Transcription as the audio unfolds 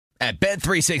At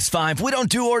Bet365, we don't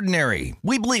do ordinary.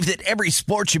 We believe that every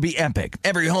sport should be epic.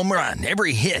 Every home run,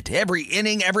 every hit, every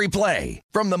inning, every play.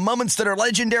 From the moments that are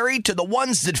legendary to the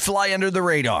ones that fly under the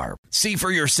radar. See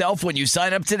for yourself when you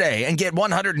sign up today and get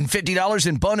 $150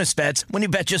 in bonus bets when you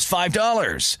bet just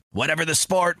 $5. Whatever the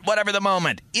sport, whatever the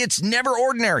moment, it's never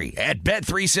ordinary at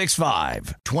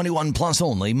Bet365. 21 plus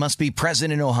only. Must be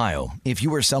present in Ohio. If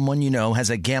you or someone you know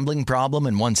has a gambling problem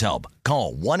and wants help,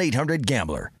 call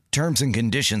 1-800-GAMBLER. Terms and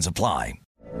conditions apply.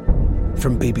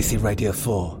 From BBC Radio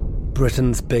 4,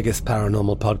 Britain's biggest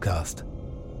paranormal podcast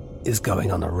is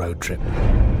going on a road trip.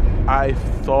 I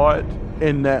thought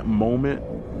in that moment,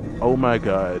 oh my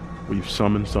God, we've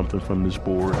summoned something from this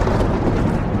board.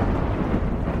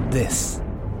 This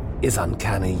is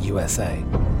Uncanny USA.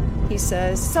 He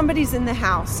says, somebody's in the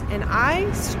house, and I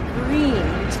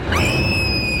screamed.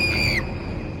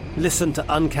 Listen to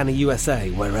Uncanny USA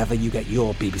wherever you get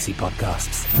your BBC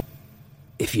podcasts,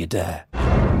 if you dare.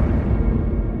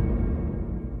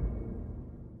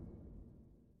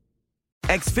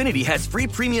 Xfinity has free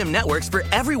premium networks for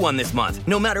everyone this month,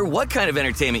 no matter what kind of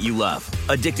entertainment you love.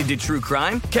 Addicted to true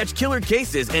crime? Catch killer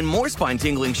cases and more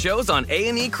spine-tingling shows on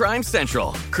A&E Crime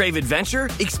Central. Crave adventure?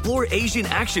 Explore Asian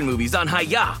action movies on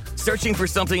Hi-YAH. Searching for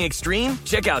something extreme?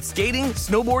 Check out skating,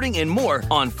 snowboarding, and more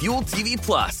on Fuel TV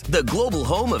Plus, the global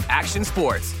home of action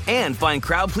sports. And find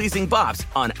crowd-pleasing bops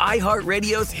on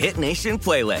iHeartRadio's Hit Nation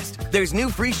playlist. There's new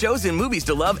free shows and movies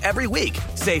to love every week.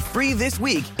 Say free this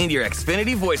week in your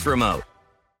Xfinity voice remote.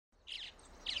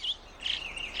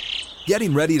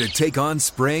 Getting ready to take on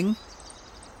spring?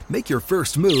 Make your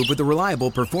first move with the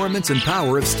reliable performance and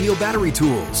power of Steel battery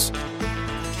tools.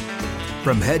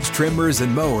 From hedge trimmers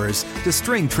and mowers to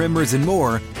string trimmers and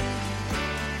more,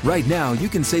 right now you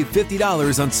can save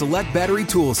 $50 on select battery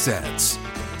tool sets.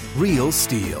 Real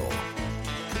Steel.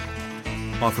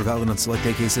 Offer valid on select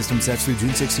AK system sets through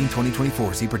June 16,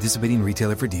 2024. See participating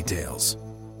retailer for details.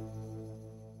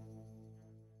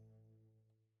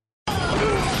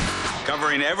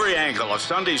 Covering every angle of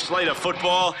Sunday's slate of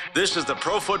football, this is the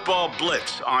Pro Football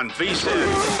Blitz on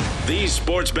VSiN, the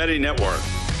Sports Betting Network.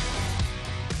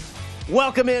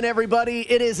 Welcome in,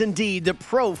 everybody. It is indeed the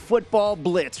Pro Football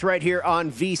Blitz right here on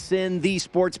VSiN, the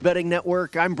Sports Betting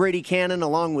Network. I'm Brady Cannon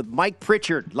along with Mike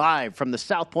Pritchard, live from the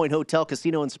South Point Hotel,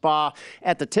 Casino, and Spa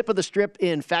at the tip of the strip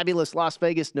in fabulous Las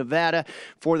Vegas, Nevada.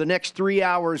 For the next 3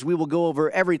 hours, we will go over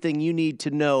everything you need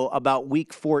to know about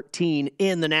Week 14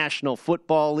 in the National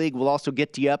Football League. We'll also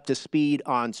get you up to speed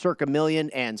on Circa Million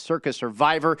and Circa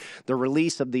Survivor. The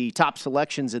release of the top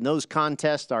selections in those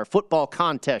contests. Our football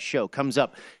contest show comes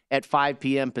up at 5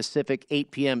 p.m. Pacific,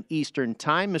 8 p.m. Eastern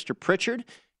Time. Mr. Pritchard,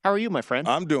 how are you, my friend?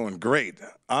 I'm doing great.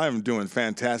 I'm doing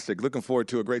fantastic. Looking forward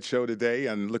to a great show today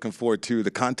and looking forward to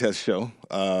the contest show.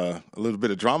 A little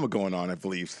bit of drama going on, I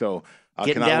believe. So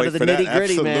getting down to the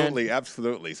nitty-gritty, man.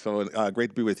 Absolutely. So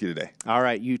great to be with you today. All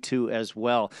right, you too as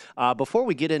well. Before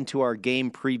we get into our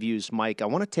game previews, Mike, I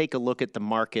want to take a look at the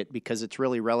market because it's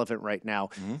really relevant right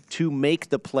now to make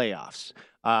the playoffs.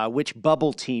 Which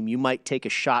bubble team you might take a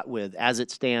shot with as it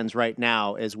stands right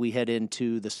now as we head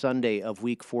into the Sunday of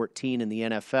Week 14 in the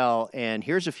NFL. And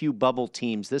here's a few bubble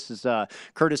teams. This is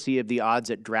courtesy of the odds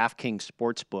at DraftKings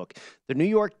Sportsbook. The New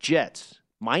York Jets,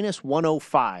 minus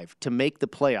 105 to make the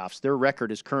playoffs. Their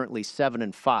record is currently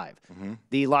 7-5.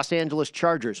 The Los Angeles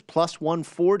Chargers, plus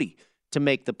 140 to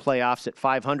make the playoffs at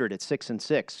 500 at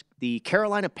 6-6. The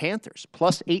Carolina Panthers,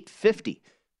 plus 850.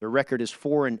 Their record is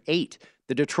 4-8.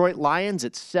 The Detroit Lions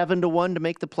at 7-1 to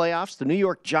make the playoffs. The New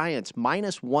York Giants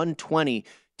minus 120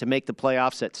 to make the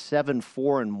playoffs at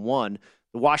 7-4-1.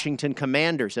 The Washington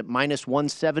Commanders at minus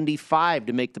 175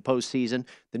 to make the postseason.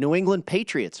 The New England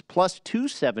Patriots plus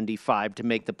 275 to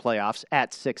make the playoffs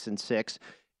at 6-6.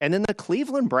 And then the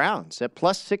Cleveland Browns at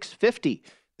plus 650.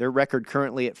 Their record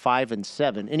currently at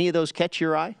 5-7. Any of those catch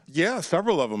your eye? Yeah,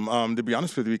 several of them, to be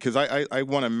honest with you, because I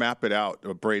want to map it out,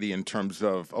 Brady, in terms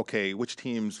of, okay, which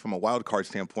teams from a wild card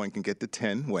standpoint can get to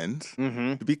 10 wins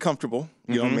to be comfortable.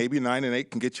 You know, maybe 9-8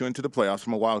 can get you into the playoffs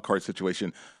from a wild card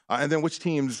situation. And then which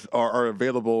teams are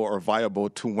available or viable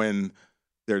to win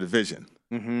their division.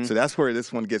 So that's where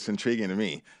this one gets intriguing to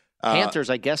me. Panthers,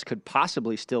 I guess, could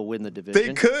possibly still win the division.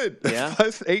 They could. Yeah.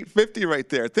 Plus 850 right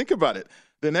there. Think about it.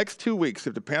 The next 2 weeks,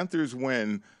 if the Panthers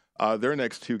win their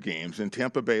next two games and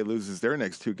Tampa Bay loses their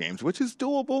next two games, which is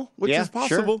doable, which is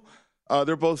possible,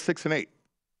 they're both 6-8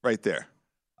 right there.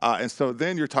 And so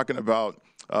then you're talking about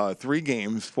 3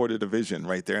 games for the division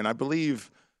right there. And I believe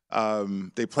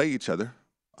they play each other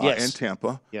in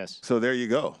Tampa. Yes. So there you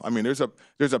go. I mean, there's a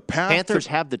path. Panthers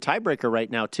have the tiebreaker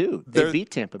right now, too. They beat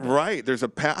Tampa Bay. Right. There's a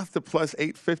path to plus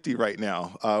 850 right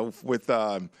now with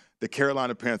the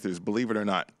Carolina Panthers, believe it or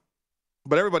not.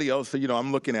 But everybody else,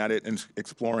 I'm looking at it and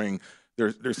exploring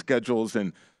their schedules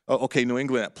and, okay, New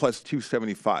England at plus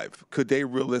 275. Could they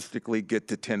realistically get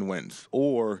to 10 wins?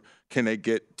 Or can they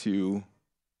get to,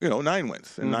 9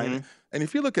 wins? And and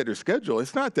if you look at their schedule,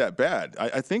 it's not that bad.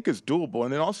 I think it's doable.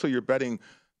 And then also you're betting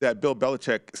that Bill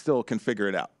Belichick still can figure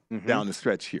it out down the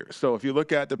stretch here. So if you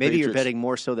look at the Maybe Patriots, you're betting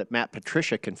more so that Matt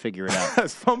Patricia can figure it out.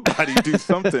 Somebody do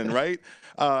something, right?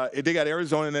 They got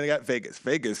Arizona and then they got Vegas.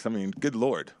 Vegas, I mean, good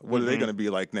Lord. What are they going to be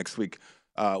like next week?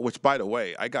 Which, by the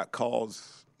way, I got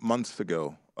calls months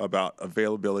ago about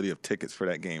availability of tickets for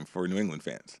that game for New England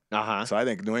fans. So I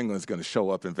think New England's going to show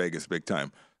up in Vegas big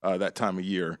time that time of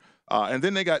year. And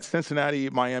then they got Cincinnati,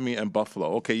 Miami, and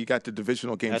Buffalo. Okay, you got the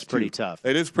divisional games. That's pretty tough.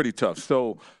 It is pretty tough.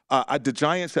 So the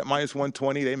Giants at minus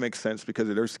 120, they make sense because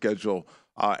of their schedule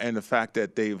and the fact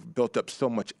that they've built up so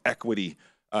much equity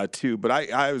too. But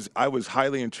I was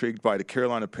highly intrigued by the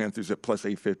Carolina Panthers at plus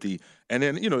 850. And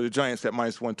then, the Giants at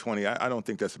minus 120. I don't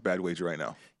think that's a bad wager right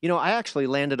now. I actually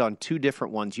landed on 2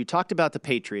 different ones. You talked about the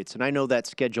Patriots, and I know that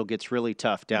schedule gets really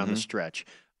tough down the stretch.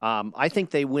 I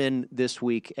think they win this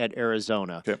week at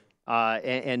Arizona. Okay.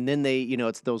 And then they,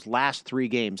 it's those last 3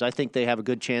 games. I think they have a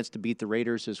good chance to beat the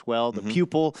Raiders as well. The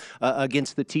pupil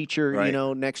against the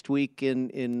teacher, next week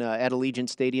in at Allegiant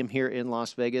Stadium here in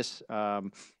Las Vegas.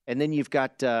 And then you've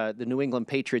got the New England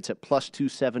Patriots at plus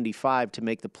 275 to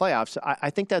make the playoffs. I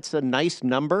think that's a nice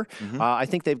number. I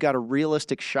think they've got a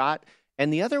realistic shot.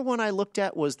 And the other one I looked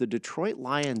at was the Detroit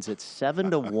Lions at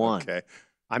 7-1. Okay.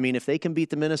 I mean, if they can beat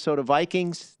the Minnesota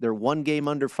Vikings, they're 1 game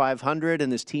under 500,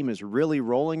 and this team is really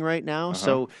rolling right now.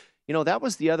 So, that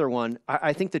was the other one.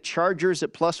 I think the Chargers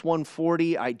at plus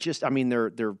 140.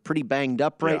 They're pretty banged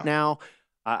up right now.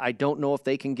 I don't know if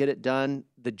they can get it done.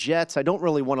 The Jets, I don't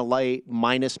really want to lay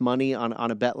minus money on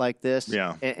a bet like this.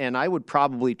 Yeah. And I would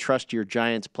probably trust your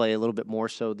Giants play a little bit more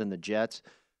so than the Jets.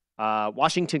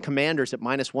 Washington Commanders at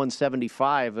minus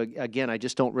 175. Again, I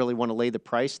just don't really want to lay the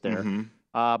price there.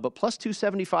 But plus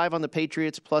 275 on the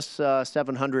Patriots, plus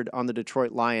 700 on the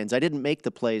Detroit Lions. I didn't make the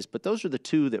plays, but those are the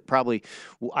 2 that probably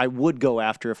I would go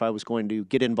after if I was going to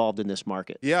get involved in this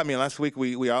market. Yeah, last week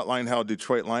we outlined how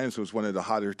Detroit Lions was one of the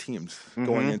hotter teams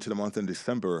going into the month in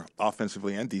December,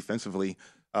 offensively and defensively.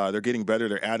 They're getting better.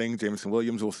 They're adding Jameson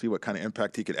Williams. We'll see what kind of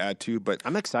impact he could add to. But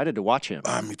I'm excited to watch him.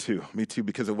 Me too,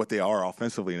 because of what they are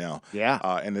offensively now. Yeah.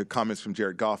 And the comments from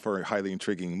Jared Goff are highly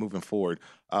intriguing moving forward.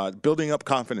 Building up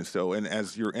confidence, though, and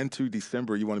as you're into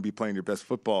December, you want to be playing your best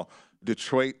football.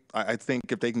 Detroit, I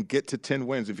think if they can get to 10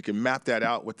 wins, if you can map that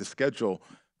out with the schedule,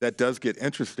 that does get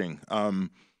interesting.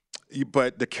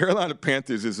 But the Carolina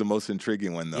Panthers is the most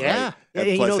intriguing one, though. Yeah,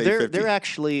 right? They're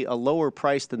actually a lower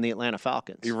price than the Atlanta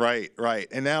Falcons. Right.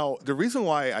 And now the reason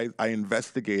why I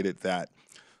investigated that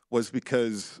was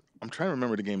because I'm trying to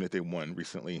remember the game that they won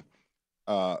recently.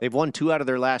 They've won 2 out of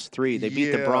their last 3. They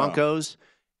beat the Broncos,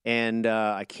 and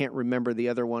I can't remember the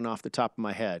other one off the top of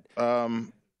my head.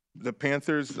 The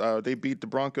Panthers, they beat the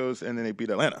Broncos, and then they beat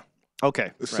Atlanta.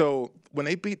 Okay. So when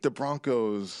they beat the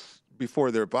Broncos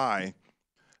before their bye,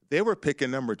 they were picking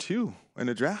number 2 in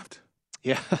the draft.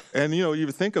 Yeah. And, you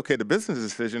would think, okay, the business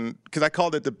decision, because I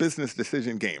called it the business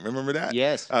decision game. Remember that?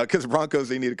 Yes. Because the Broncos,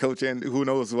 they need a coach and who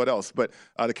knows what else. But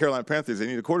the Carolina Panthers, they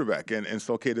need a quarterback. And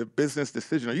so, okay, the business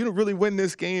decision, are you going to really win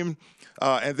this game?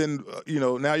 And then,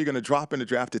 now you're going to drop in the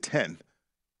draft to 10,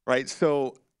 right?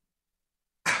 So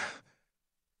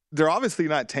they're obviously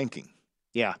not tanking.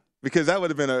 Yeah. Because that would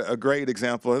have been a great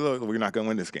example. Look, we're not going to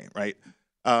win this game, right?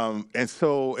 And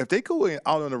so if they go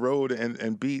out on the road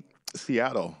and beat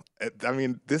Seattle,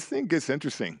 this thing gets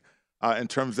interesting in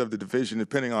terms of the division,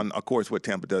 depending on, of course, what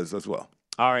Tampa does as well.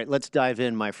 All right, let's dive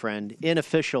in, my friend. In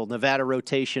official Nevada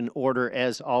rotation order,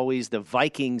 as always, the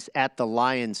Vikings at the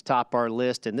Lions top our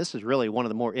list, and this is really one of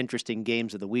the more interesting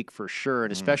games of the week for sure,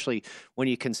 and especially when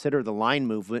you consider the line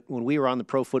movement. When we were on the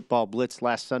Pro Football Blitz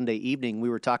last Sunday evening, we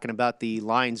were talking about the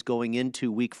lines going into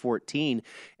Week 14,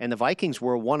 and the Vikings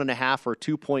were a 1.5 or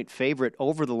 2 point favorite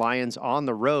over the Lions on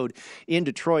the road in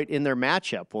Detroit in their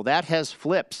matchup. Well, that has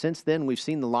flipped. Since then, we've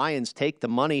seen the Lions take the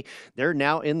money. They're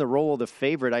now in the role of the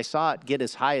favorite. I saw it get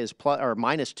as high as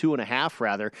minus 2.5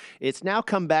 rather. It's now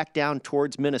come back down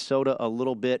towards Minnesota a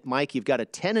little bit. Mike, you've got a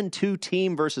 10-2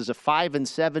 team versus a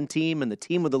 5-7 team, and the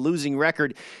team with the losing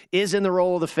record is in the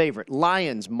role of the favorite.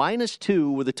 Lions minus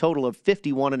 2 with a total of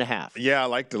 51.5. Yeah, I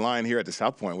like the line here at the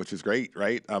South Point, which is great,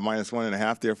 right? Minus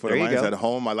 1.5 there for the Lions at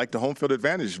home. I like the home field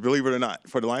advantage, believe it or not,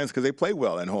 for the Lions because they play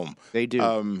well at home. They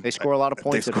do. They score a lot of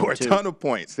points. They score a ton of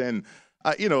points, and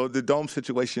the dome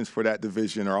situations for that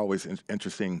division are always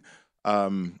interesting.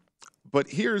 But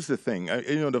here's the thing,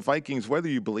 the Vikings, whether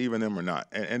you believe in them or not,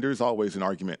 and there's always an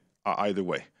argument either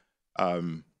way.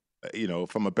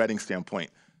 from a betting standpoint.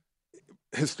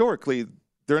 Historically,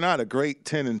 they're not a great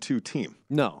 10-2 team.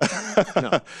 No.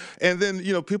 And then,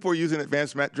 people are using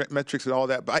advanced metrics and all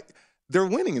that, but they're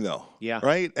winning though. Yeah.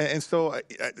 Right. And so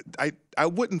I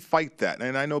wouldn't fight that.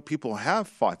 And I know people have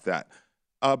fought that.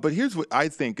 But here's what I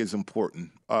think is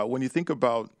important. When you think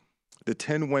about the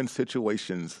 10-win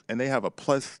situations and they have a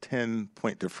plus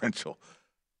 10-point differential,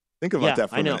 think about that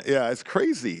for a minute. Yeah, it's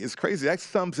crazy. It's crazy. That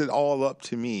sums it all up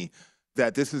to me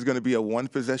that this is going to be a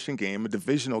one-possession game, a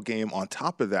divisional game on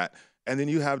top of that. And then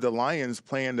you have the Lions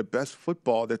playing the best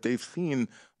football that they've seen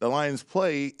the Lions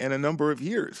play in a number of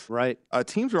years. Right.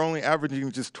 Teams are only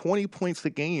averaging just 20 points a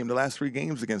game the last 3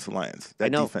 games against the Lions. I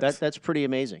know. That's pretty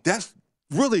amazing. That's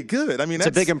really good. I mean, it's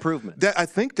a big improvement. I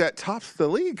think that tops the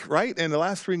league, right, in the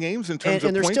last 3 games in terms of points.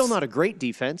 And they're still not a great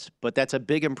defense, but that's a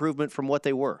big improvement from what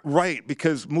they were. Right,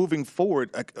 because moving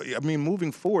forward,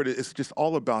 it's just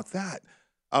all about that.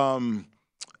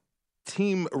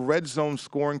 Team red zone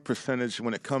scoring percentage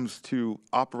when it comes to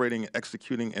operating and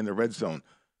executing in the red zone.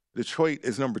 Detroit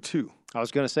is number 2. I was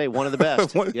going to say one of the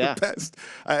best. One of the best.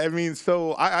 I mean,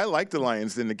 so I like the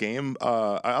Lions in the game.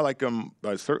 I like them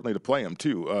certainly to play them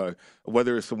too,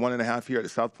 whether it's the 1.5 here at the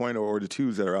South Point or the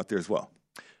 2s that are out there as well.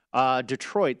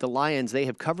 Detroit, the Lions, they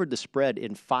have covered the spread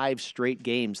in 5 straight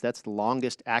games. That's the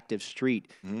longest active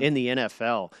streak in the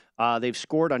NFL. They've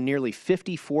scored on nearly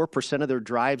 54% of their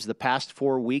drives the past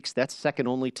 4 weeks. That's second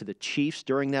only to the Chiefs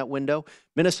during that window.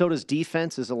 Minnesota's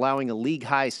defense is allowing a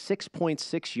league-high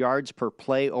 6.6 yards per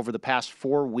play over the past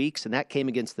 4 weeks, and that came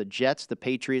against the Jets, the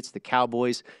Patriots, the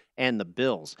Cowboys, and the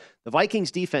Bills. The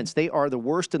Vikings defense, they are the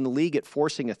worst in the league at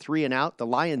forcing a 3-and-out. The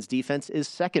Lions defense is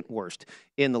second worst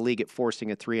in the league at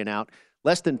forcing a 3-and-out.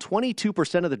 Less than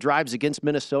 22% of the drives against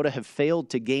Minnesota have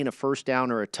failed to gain a first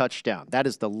down or a touchdown. That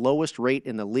is the lowest rate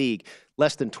in the league.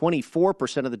 Less than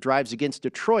 24% of the drives against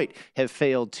Detroit have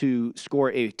failed to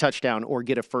score a touchdown or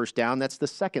get a first down. That's the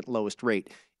second lowest rate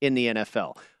in the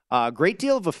NFL. Great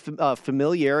deal of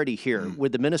familiarity here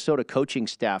with the Minnesota coaching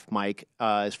staff, Mike,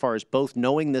 as far as both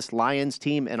knowing this Lions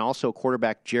team and also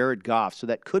quarterback Jared Goff. So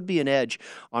that could be an edge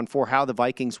for how the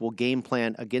Vikings will game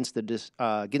plan against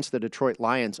the Detroit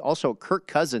Lions. Also, Kirk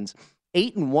Cousins,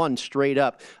 8-1 straight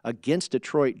up against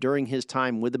Detroit during his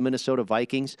time with the Minnesota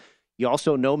Vikings. You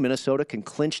also know Minnesota can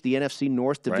clinch the NFC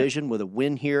North division with a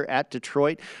win here at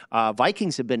Detroit.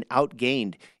 Vikings have been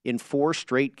outgained in 4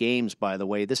 straight games, by the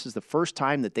way. This is the first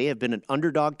time that they have been an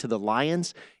underdog to the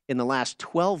Lions in the last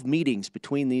 12 meetings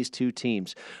between these two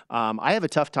teams. I have a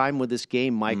tough time with this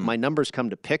game, Mike. My numbers come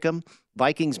to pick 'em.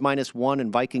 Vikings -1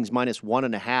 and Vikings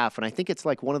 -1.5. And I think it's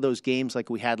like one of those games like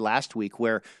we had last week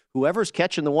where whoever's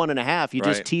catching the 1.5, you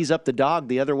just tease up the dog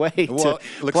the other way to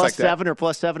 +7 or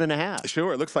 +7.5.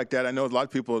 Sure, it looks like that. I know a lot of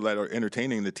people that are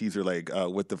entertaining the teaser leg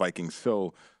with the Vikings.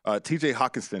 So TJ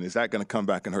Hawkinson, is that going to come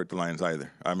back and hurt the Lions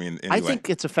either? I mean, anyway. I think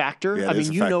it's a factor. Yeah, I mean,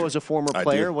 know as a former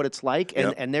player what it's like.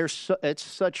 And Yep. It's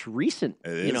such recent,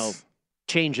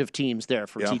 change of teams there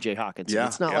for TJ Hawkinson.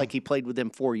 It's not like he played with them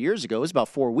 4 years ago. It was about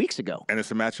 4 weeks ago. And it's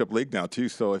a matchup league now, too.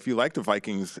 So if you like the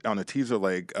Vikings on a teaser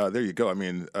leg, there you go. I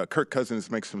mean, Kirk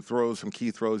Cousins makes some throws, some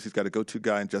key throws. He's got a go-to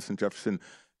guy in Justin Jefferson.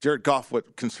 Jared Goff,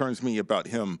 what concerns me about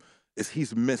him is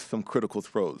he's missed some critical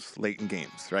throws late in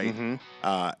games, right?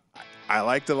 I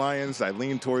like the Lions. I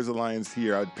lean towards the Lions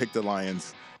here. I'd pick the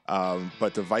Lions.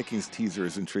 But the Vikings teaser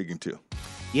is intriguing, too.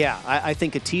 Yeah, I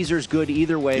think a teaser's good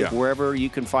either way, wherever you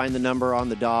can find the number on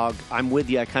the dog. I'm with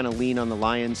you. I kind of lean on the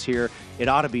Lions here. It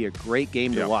ought to be a great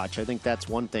game to watch. I think that's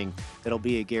one thing that'll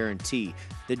be a guarantee.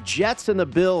 The Jets and the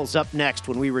Bills up next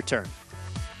when we return.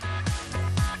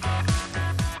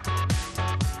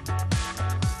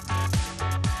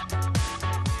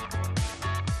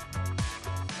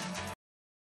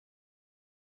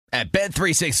 At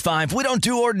Bet365, we don't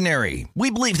do ordinary. We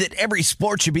believe that every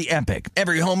sport should be epic.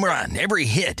 Every home run, every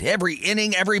hit, every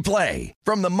inning, every play.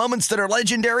 From the moments that are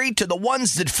legendary to the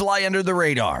ones that fly under the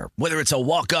radar. Whether it's a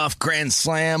walk-off grand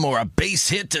slam or a base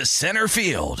hit to center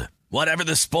field. Whatever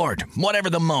the sport, whatever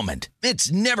the moment.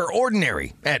 It's never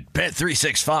ordinary at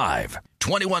Bet365.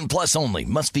 21 plus only.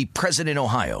 Must be present in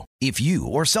Ohio. If you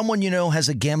or someone you know has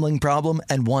a gambling problem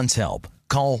and wants help,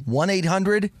 call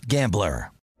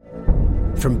 1-800-GAMBLER.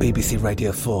 From BBC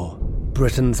Radio 4,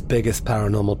 Britain's biggest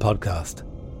paranormal podcast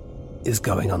is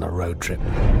going on a road trip.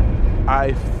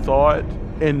 I thought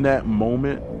in that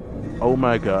moment, oh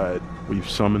my God, we've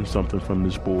summoned something from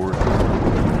this board.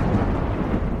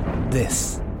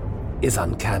 This is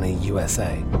Uncanny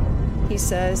USA. He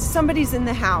says, somebody's in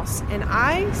the house, and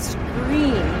I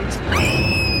screamed.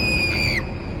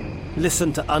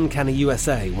 Listen to Uncanny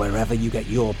USA wherever you get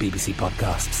your BBC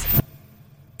podcasts,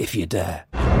 if you dare.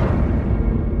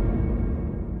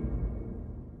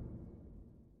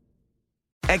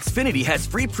 Xfinity has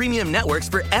free premium networks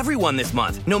for everyone this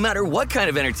month, no matter what kind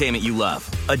of entertainment you love.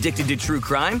 Addicted to true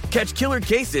crime? Catch killer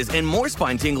cases and more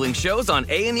spine-tingling shows on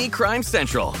A&E Crime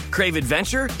Central. Crave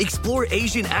adventure? Explore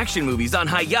Asian action movies on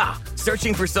Hi-Ya.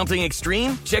 Searching for something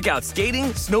extreme? Check out skating,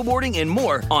 snowboarding, and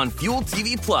more on Fuel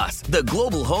TV Plus, the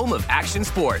global home of action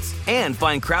sports. And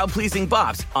find crowd-pleasing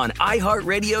bops on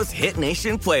iHeartRadio's Hit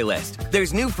Nation playlist.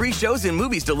 There's new free shows and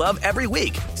movies to love every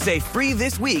week. Say free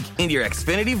this week in your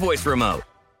Xfinity voice remote.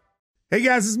 Hey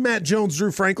guys, this is Matt Jones,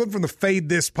 Drew Franklin from the Fade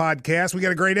This podcast. We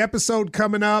got a great episode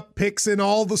coming up, picks in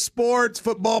all the sports,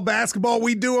 football, basketball,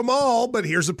 we do them all, but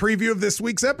here's a preview of this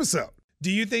week's episode. Do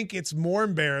you think it's more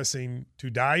embarrassing to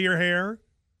dye your hair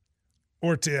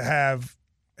or to have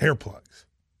hair plugs?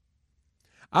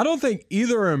 I don't think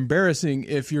either are embarrassing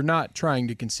if you're not trying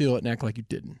to conceal it and act like you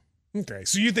didn't. Okay,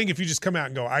 so you think if you just come out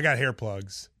and go, I got hair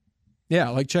plugs. Yeah,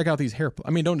 like check out these hair plugs.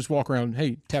 I mean, don't just walk around,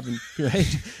 hey, tapping,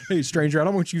 hey, stranger, I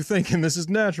don't want you thinking this is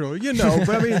natural. You know,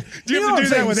 but I mean, do you have to do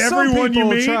that with everyone you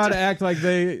meet? Try to act like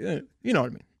they, you know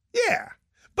what I mean? Yeah.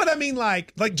 But I mean,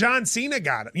 like John Cena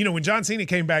got it. You know, when John Cena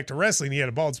came back to wrestling, he had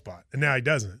a bald spot, and now he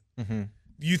doesn't. Mm-hmm.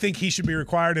 You think he should be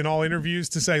required in all interviews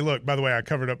to say, look, by the way, I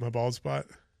covered up my bald spot?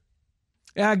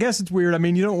 Yeah, I guess it's weird. I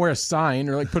mean, you don't wear a sign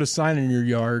or like put a sign in your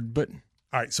yard, but.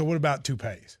 All right, so what about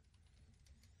toupees?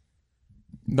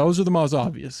 Those are the most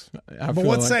obvious. But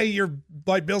let's say you're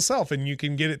like Bill Self and you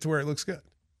can get it to where it looks good.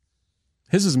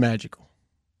 His is magical.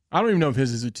 I don't even know if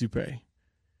his is a toupee.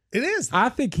 It is. I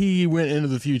think he went into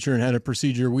the future and had a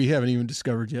procedure we haven't even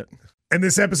discovered yet. And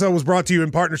this episode was brought to you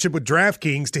in partnership with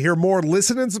DraftKings. To hear more,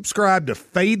 listen and subscribe to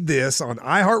Fade This on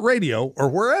iHeartRadio or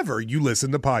wherever you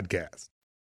listen to podcasts.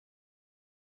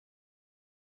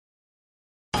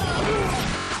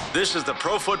 This is the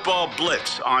Pro Football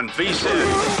Blitz on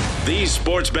VSiN, the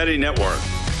Sports Betting Network.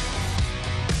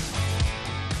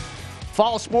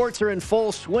 Fall sports are in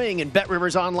full swing, and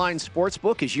BetRivers Online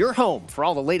Sportsbook is your home for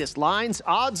all the latest lines,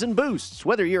 odds, and boosts.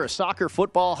 Whether you're a soccer,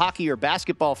 football, hockey, or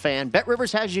basketball fan,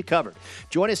 BetRivers has you covered.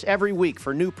 Join us every week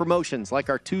for new promotions like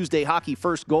our Tuesday Hockey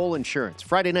First Goal Insurance,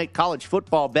 Friday Night College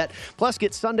Football Bet, plus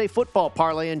get Sunday Football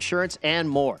Parlay Insurance, and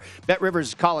more. BetRivers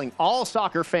is calling all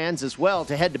soccer fans as well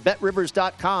to head to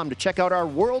BetRivers.com to check out our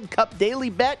World Cup Daily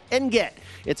Bet and Get.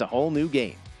 It's a whole new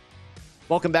game.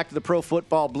 Welcome back to the Pro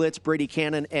Football Blitz. Brady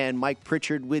Cannon and Mike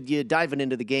Pritchard with you, diving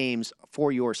into the games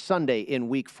for your Sunday in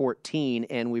Week 14.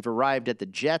 And we've arrived at the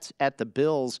Jets at the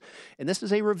Bills. And this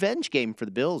is a revenge game for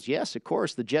the Bills. Yes, of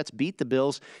course, the Jets beat the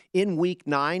Bills in Week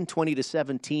 9,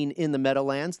 20-17 in the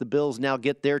Meadowlands. The Bills now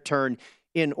get their turn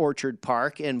in Orchard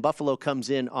Park, and Buffalo comes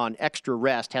in on extra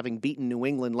rest, having beaten New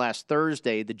England last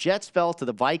Thursday. The Jets fell to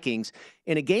the Vikings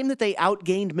in a game that they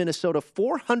outgained Minnesota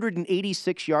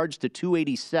 486 yards to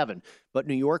 287, but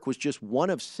New York was just 1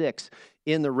 of 6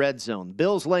 in the red zone.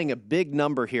 Bills laying a big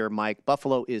number here, Mike.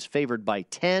 Buffalo is favored by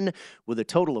 10 with a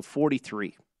total of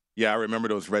 43. Yeah, I remember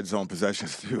those red zone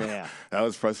possessions, too. Yeah. That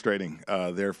was frustrating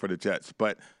there for the Jets,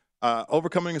 but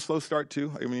overcoming a slow start,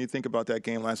 too. I mean, you think about that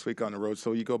game last week on the road.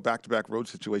 So you go back-to-back road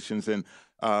situations. And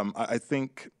I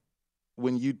think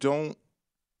when you don't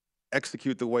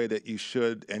execute the way that you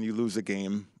should and you lose a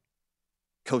game,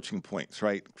 coaching points,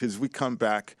 right? Because we come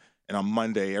back and on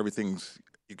Monday, everything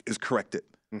is corrected.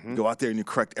 Mm-hmm. You go out there and you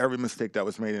correct every mistake that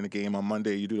was made in the game. On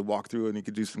Monday, you do the walkthrough and you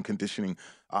can do some conditioning.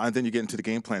 And then you get into the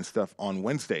game plan stuff on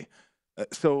Wednesday.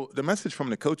 So the message from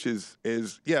the coaches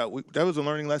is, yeah, that was a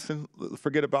learning lesson.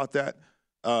 Forget about that.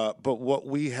 But what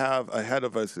we have ahead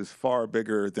of us is far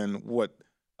bigger than what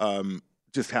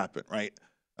just happened, right?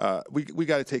 We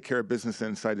got to take care of business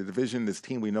inside the division. This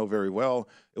team we know very well.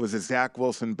 It was a Zach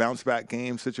Wilson bounce-back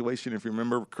game situation, if you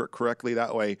remember correctly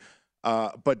that way.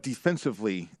 But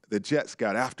defensively, the Jets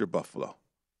got after Buffalo.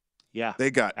 Yeah, they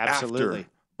got after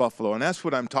Buffalo. And that's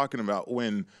what I'm talking about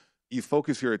when – you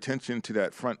focus your attention to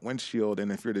that front windshield,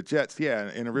 and if you're the Jets, yeah,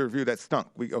 in a rear view, that stunk.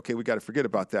 We got to forget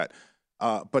about that.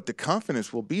 But the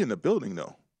confidence will be in the building,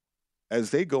 though,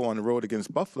 as they go on the road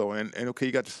against Buffalo. And okay,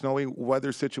 you got the snowy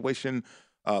weather situation.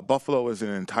 Buffalo is an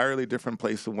entirely different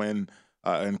place to win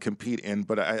and compete in.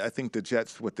 But I think the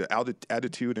Jets, with the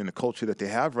attitude and the culture that they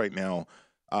have right now,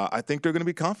 I think they're going to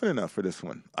be confident enough for this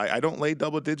one. I don't lay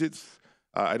double digits.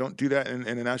 I don't do that in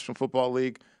the National Football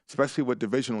League, especially with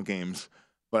divisional games.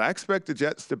 But I expect the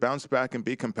Jets to bounce back and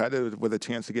be competitive with a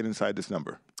chance to get inside this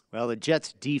number. Well, the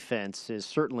Jets' defense is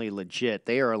certainly legit.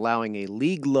 They are allowing a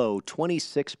league-low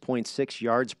 26.6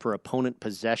 yards per opponent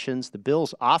possessions. The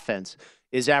Bills' offense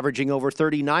is averaging over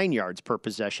 39 yards per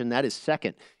possession. That is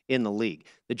second in the league.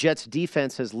 The Jets'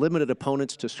 defense has limited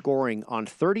opponents to scoring on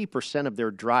 30% of their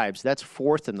drives. That's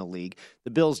 4th in the league. The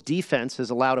Bills' defense has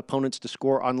allowed opponents to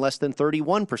score on less than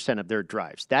 31% of their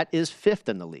drives. That is 5th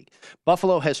in the league.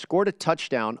 Buffalo has scored a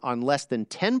touchdown on less than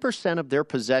 10% of their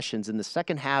possessions in the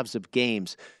second halves of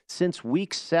games since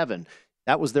Week 7.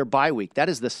 That was their bye week. That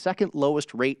is the second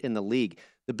lowest rate in the league.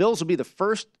 The Bills will be the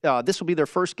first. This will be their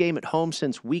first game at home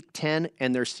since Week 10,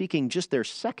 and they're seeking just their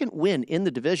second win in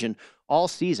the division all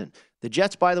season. The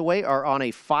Jets, by the way, are on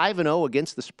a 5-0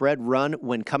 against the spread run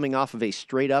when coming off of a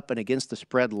straight-up and against the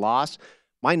spread loss.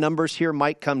 My numbers here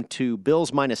might come to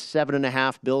Bills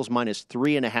 -7.5, Bills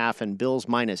 -3.5, and Bills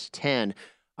 -10.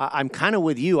 I'm kind of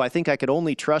with you. I think I could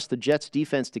only trust the Jets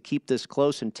defense to keep this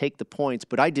close and take the points,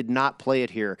 but I did not play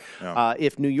it here. No.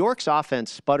 If New York's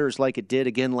offense sputters like it did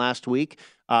again last week,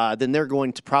 then they're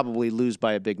going to probably lose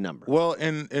by a big number. Well,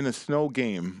 in a snow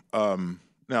game,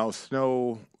 now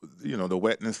snow, the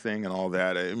wetness thing and all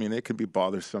that, I mean, it can be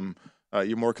bothersome.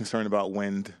 You're more concerned about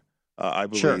wind, I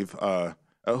believe. Sure.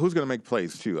 Who's going to make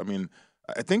plays, too? I mean,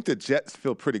 I think the Jets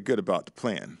feel pretty good about the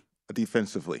plan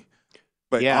defensively.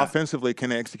 But offensively, can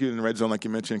they execute in the red zone, like you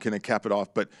mentioned? Can they cap it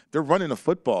off? But they're running a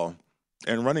football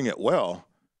and running it well.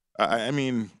 I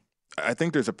mean, I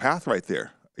think there's a path right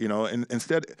there. And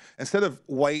instead of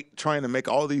White trying to make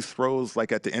all these throws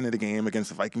like at the end of the game against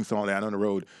the Vikings and all that on the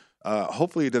road,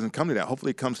 hopefully it doesn't come to that.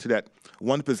 Hopefully it comes to that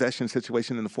one possession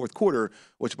situation in the fourth quarter,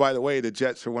 which, by the way, the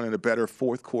Jets are one of the better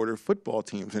fourth quarter football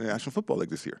teams in the National Football League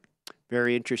this year.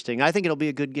 Very interesting. I think it'll be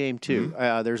a good game, too.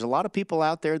 Mm-hmm. There's a lot of people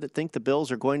out there that think the Bills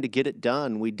are going to get it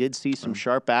done. We did see some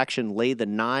sharp action, lay the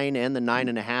 9 and the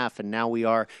 9.5, and now we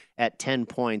are at 10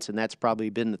 points, and that's probably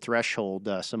been the threshold.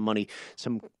 Some money,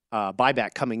 some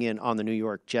buyback coming in on the New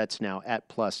York Jets now at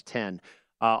 +10.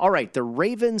 All right, the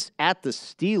Ravens at the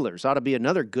Steelers ought to be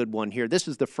another good one here. This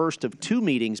is the first of 2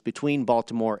 meetings between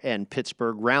Baltimore and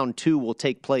Pittsburgh. Round 2 will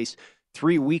take place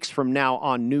 3 weeks from now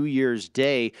on New Year's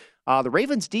Day. The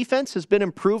Ravens' defense has been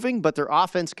improving, but their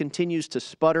offense continues to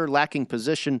sputter, lacking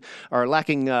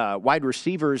wide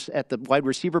receivers at the wide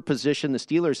receiver position. The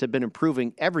Steelers have been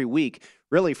improving every week,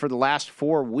 really, for the last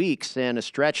 4 weeks, and a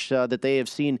stretch that they have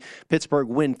seen Pittsburgh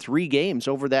win 3 games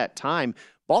over that time.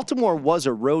 Baltimore was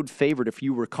a road favorite, if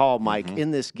you recall, Mike,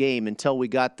 in this game until we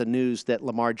got the news that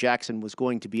Lamar Jackson was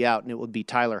going to be out, and it would be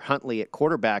Tyler Huntley at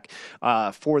quarterback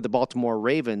for the Baltimore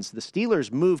Ravens. The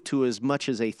Steelers moved to as much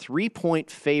as a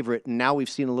 3-point favorite, and now we've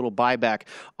seen a little buyback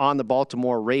on the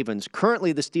Baltimore Ravens.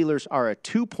 Currently, the Steelers are a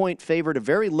 2-point favorite, a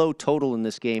very low total in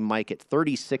this game, Mike, at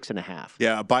 36.5.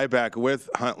 Yeah, a buyback with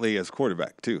Huntley as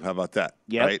quarterback, too. How about that?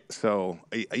 Yeah. Right? So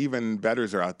even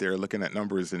bettors are out there looking at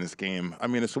numbers in this game. I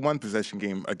mean, it's a one-possession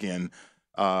game. Again,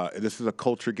 this is a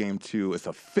culture game, too. It's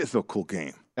a physical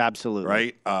game.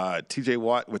 Absolutely. Right? T.J.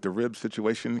 Watt with the rib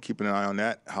situation, keeping an eye on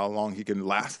that, how long he can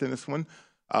last in this one.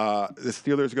 The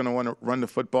Steelers are going to want to run the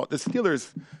football. The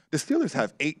Steelers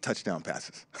have 8 touchdown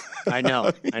passes. I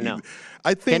know.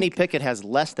 I think Kenny Pickett has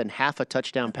less than half a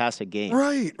touchdown pass a game.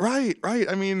 Right.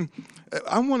 I mean,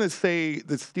 I want to say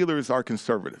the Steelers are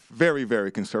conservative, very, very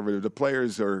conservative. The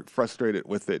players are frustrated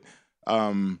with it.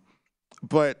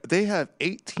 But they have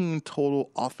 18 total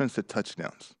offensive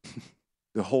touchdowns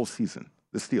the whole season,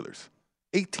 the Steelers.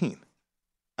 18.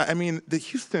 I mean, the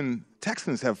Houston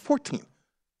Texans have 14.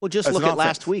 Well, just look at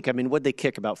last week. I mean, what'd they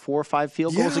kick? About 4 or 5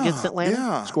 field goals against Atlanta?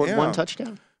 Yeah. Scored 1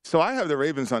 touchdown? So I have the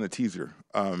Ravens on a teaser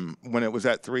when it was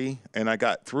at 3, and I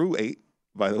got through 8,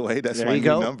 by the way. That's my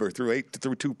new number, through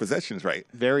 2 possessions, right?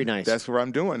 Very nice. That's what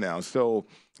I'm doing now. So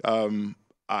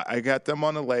I got them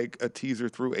on a leg, a teaser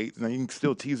through 8. Now, you can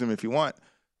still tease them if you want.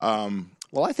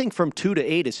 Well, I think from 2 to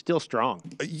 8 is still strong.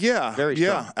 Yeah. Very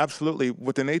strong. Yeah, absolutely.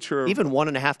 With the nature of... Even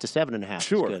 1.5 to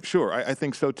 7.5. Sure. I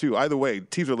think so, too. Either way,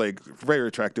 teaser leg, very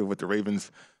attractive with the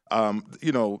Ravens.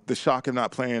 The shock of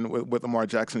not playing with Lamar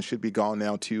Jackson should be gone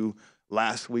now, too.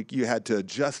 Last week, you had to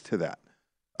adjust to that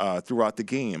throughout the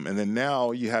game. And then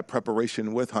now you have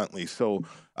preparation with Huntley. So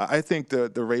I think the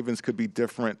Ravens could be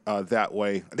different that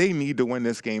way. They need to win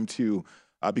this game, too,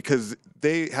 because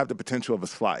they have the potential of a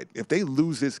slide. If they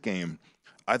lose this game,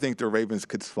 I think the Ravens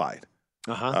could slide.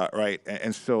 Right?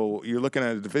 And so you're looking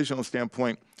at a divisional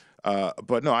standpoint.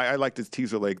 But no, I like this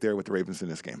teaser leg there with the Ravens in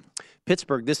this game.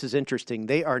 Pittsburgh, this is interesting.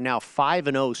 They are now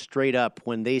 5-0 straight up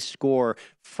when they score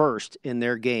first in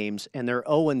their games, and they're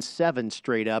 0-7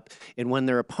 straight up and when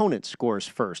their opponent scores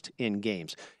first in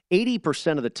games.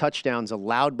 80% of the touchdowns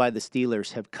allowed by the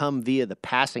Steelers have come via the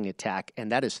passing attack,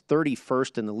 and that is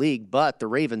 31st in the league, but the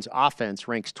Ravens' offense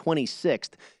ranks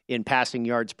 26th in passing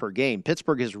yards per game.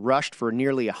 Pittsburgh has rushed for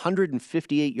nearly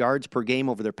 158 yards per game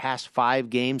over their past 5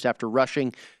 games after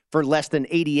rushing for less than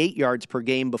 88 yards per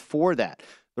game before that.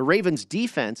 The Ravens'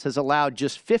 defense has allowed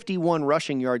just 51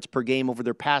 rushing yards per game over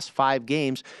their past 5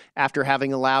 games after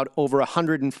having allowed over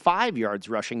 105 yards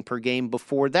rushing per game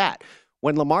before that.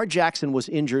 When Lamar Jackson was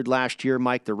injured last year,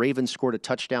 Mike, the Ravens scored a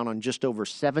touchdown on just over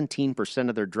 17%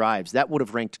 of their drives. That would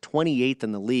have ranked 28th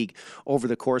in the league over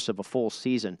the course of a full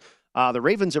season. The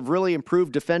Ravens have really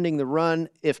improved defending the run.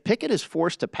 If Pickett is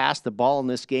forced to pass the ball in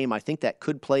this game, I think that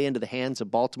could play into the hands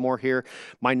of Baltimore here.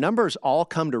 My numbers all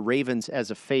come to Ravens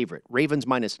as a favorite. Ravens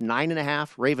minus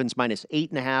 9.5, Ravens minus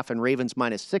 8.5, and Ravens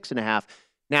minus 6.5.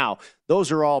 Now, those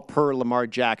are all per Lamar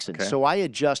Jackson. Okay. So I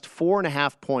adjust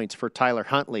 4.5 points for Tyler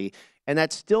Huntley, and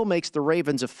that still makes the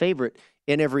Ravens a favorite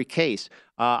in every case.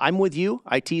 I'm with you.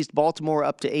 I teased Baltimore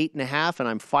up to 8.5, and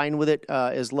I'm fine with it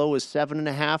as low as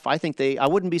 7.5. I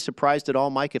wouldn't be surprised at all,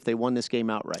 Mike, if they won this game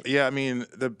outright. Yeah, I mean,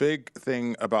 the big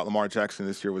thing about Lamar Jackson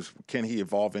this year was, can he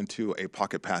evolve into a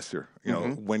pocket passer?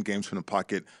 Win games from the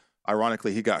pocket.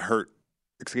 Ironically, he got hurt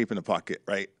escaping the pocket,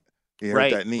 right? He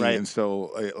hurt that knee. Right. And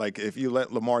so, if you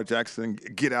let Lamar Jackson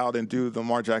get out and do the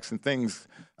Lamar Jackson things,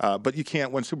 but you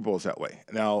can't win Super Bowls that way.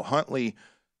 Now, Huntley,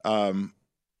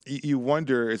 you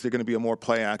wonder, is there going to be a more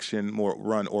play action, more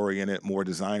run-oriented, more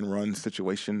design run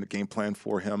situation, the game plan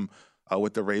for him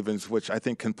with the Ravens, which I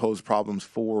think can pose problems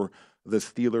for the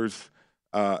Steelers.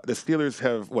 The Steelers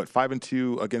have,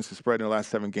 5-2 against the spread in their last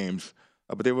 7 games,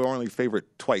 but they were only favored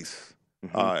twice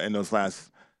in those last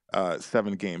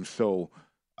 7 games. So,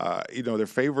 they're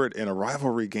favored in a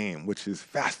rivalry game, which is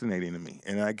fascinating to me.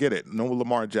 And I get it. No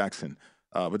Lamar Jackson.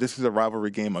 But this is a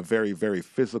rivalry game, a very, very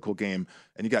physical game.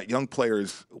 And you got young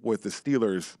players with the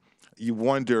Steelers. You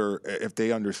wonder if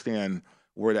they understand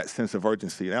where that sense of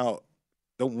urgency. Now,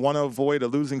 don't want to avoid a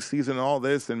losing season and all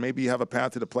this, and maybe you have a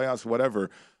path to the playoffs, whatever.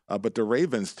 But the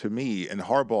Ravens, to me, and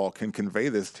Harbaugh can convey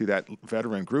this to that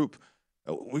veteran group.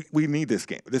 We need this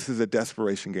game. This is a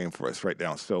desperation game for us right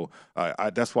now. So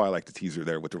that's why I like the teaser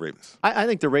there with the Ravens. I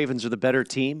think the Ravens are the better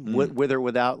team with or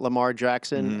without Lamar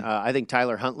Jackson. I think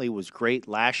Tyler Huntley was great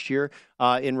last year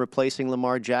in replacing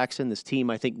Lamar Jackson. This team,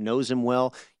 I think, knows him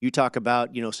well. You talk about,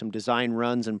 some design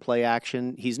runs and play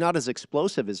action. He's not as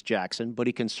explosive as Jackson, but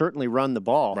he can certainly run the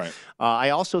ball. Right. I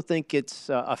also think it's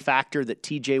a factor that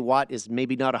T.J. Watt is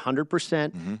maybe not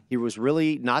 100%. He was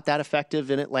really not that effective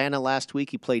in Atlanta last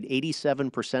week. He played 87%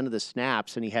 of the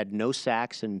snaps, and he had no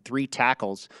sacks and 3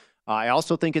 tackles. I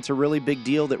also think it's a really big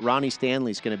deal that Ronnie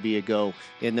Stanley's going to be a go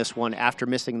in this one after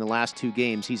missing the last 2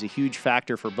 games. He's a huge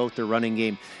factor for both the running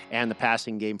game and the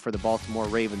passing game for the Baltimore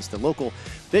Ravens. The local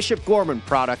Bishop Gorman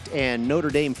product and Notre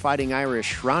Dame Fighting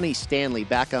Irish, Ronnie Stanley,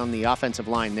 back on the offensive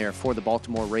line there for the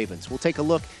Baltimore Ravens. We'll take a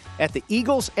look at the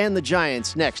Eagles and the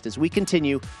Giants next as we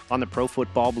continue on the Pro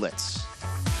Football Blitz.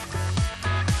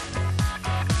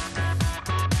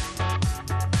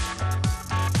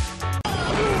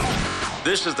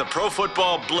 This is the Pro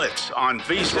Football Blitz on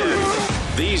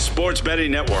VSiN, the Sports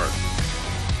Betting Network.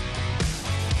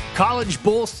 College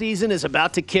bowl season is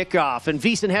about to kick off, and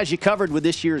VSiN has you covered with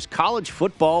this year's College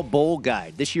Football Bowl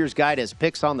Guide. This year's guide has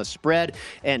picks on the spread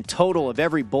and total of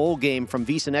every bowl game from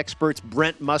VSiN experts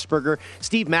Brent Musburger.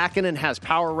 Steve Makinen has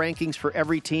power rankings for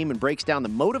every team and breaks down the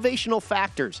motivational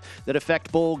factors that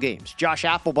affect bowl games. Josh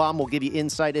Applebaum will give you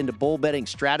insight into bowl betting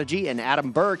strategy, and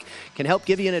Adam Burke can help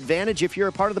give you an advantage if you're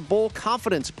a part of the bowl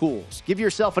confidence pools. Give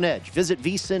yourself an edge. Visit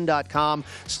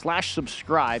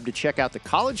vsin.com/subscribe to check out the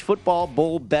College Football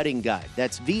Bowl Betting Guide.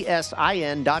 That's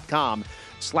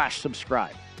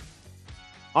vsin.com/subscribe.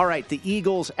 All right, the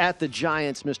Eagles at the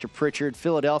Giants, Mr. Pritchard.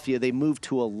 Philadelphia, they moved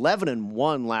to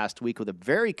 11-1 last week with a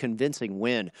very convincing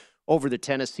win over the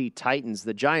Tennessee Titans.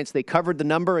 The Giants, they covered the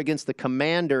number against the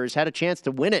Commanders, had a chance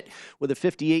to win it with a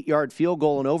 58-yard field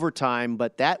goal in overtime,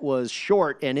 but that was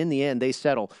short, and in the end, they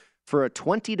settle for a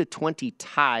 20-20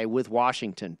 tie with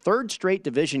Washington. Third straight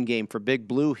division game for Big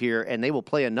Blue here, and they will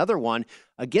play another one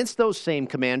against those same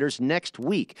Commanders next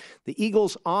week. The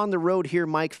Eagles on the road here,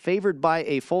 Mike, favored by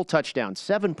a full touchdown,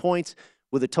 7 points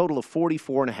with a total of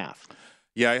 44.5.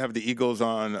 Yeah, I have the Eagles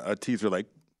on a teaser leg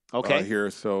here,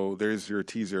 so there's your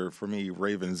teaser for me,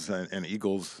 Ravens and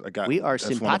Eagles. We are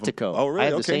simpatico. Oh, really? I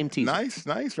have the same teaser. Nice,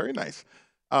 very nice.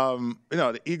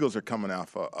 The Eagles are coming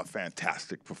off a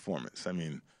fantastic performance. I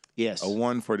mean, yes, a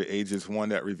one for the ages, one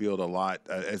that revealed a lot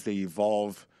as they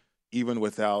evolve, even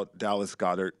without Dallas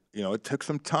Goedert. It took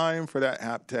some time for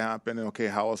that to happen. And, okay,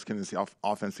 how else can this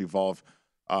offense evolve?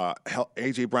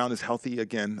 A.J. Brown is healthy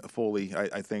again, fully,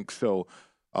 I think. So,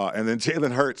 and then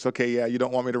Jalen Hurts, okay, yeah, you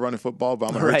don't want me to run the football, but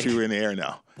I'm going to hurt you in the air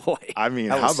now. Boy, I mean,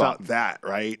 how about that,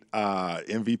 right?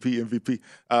 MVP.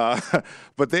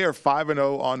 But they are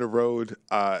 5-0 on the road.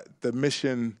 The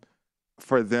mission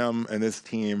for them and this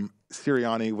team,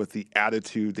 Sirianni with the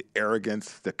attitude, the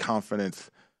arrogance, the confidence,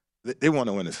 they want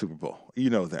to win the Super Bowl. You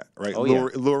know that, right? Oh,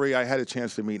 Lurie, I had a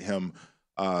chance to meet him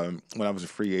when I was a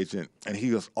free agent, and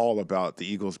he was all about the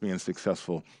Eagles being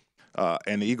successful.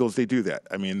 And the Eagles, they do that.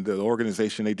 I mean, the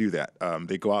organization, they do that.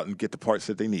 They go out and get the parts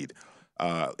that they need.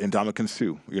 Ndamukong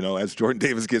Suh, as Jordan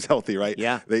Davis gets healthy, right?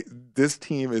 Yeah. This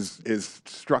team is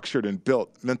structured and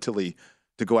built mentally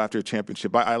to go after a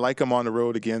championship. I like them on the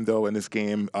road again, though, in this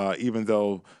game, even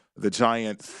though the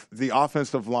Giants, the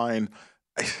offensive line,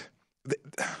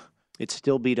 it's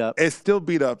still beat up. It's still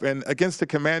beat up. And against the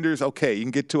Commanders, okay, you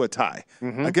can get to a tie.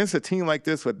 Mm-hmm. Against a team like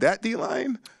this with that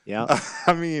D-line, yeah.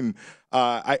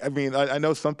 I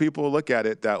know some people look at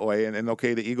it that way. And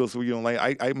okay, the Eagles,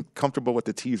 I'm comfortable with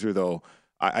the teaser, though.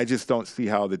 I just don't see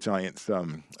how the Giants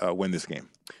win this game.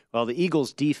 Well, the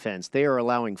Eagles' defense, they are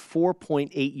allowing 4.8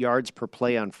 yards per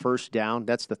play on first down.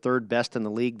 That's the third best in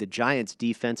the league. The Giants'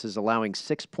 defense is allowing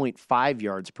 6.5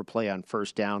 yards per play on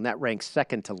first down. That ranks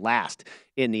second to last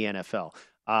in the NFL.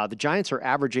 The Giants are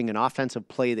averaging an offensive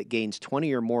play that gains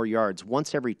 20 or more yards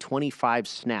once every 25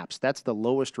 snaps. That's the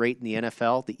lowest rate in the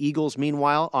NFL. The Eagles,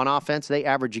 meanwhile, on offense, they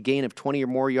average a gain of 20 or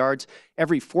more yards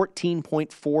every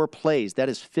 14.4 plays. That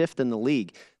is fifth in the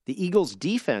league. The Eagles'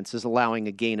 defense is allowing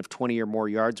a gain of 20 or more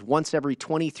yards once every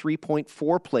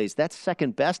 23.4 plays. That's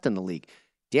second best in the league.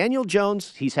 Daniel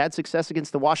Jones, he's had success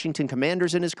against the Washington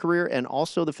Commanders in his career and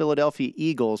also the Philadelphia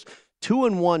Eagles.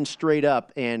 2-1 straight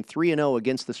up and 3-0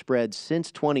 against the spread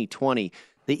since 2020.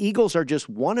 The Eagles are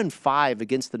just 1-5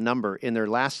 against the number in their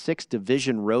last 6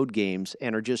 division road games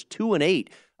and are just 2-8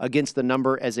 against the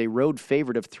number as a road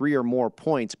favorite of 3 or more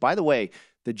points. By the way,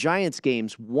 the Giants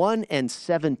games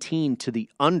 1-17 to the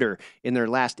under in their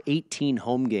last 18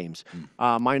 home games.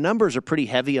 My numbers are pretty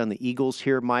heavy on the Eagles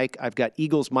here, Mike. I've got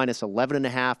Eagles minus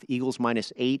 11.5, Eagles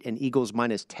minus 8, and Eagles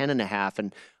minus 10.5.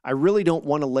 And I really don't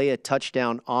want to lay a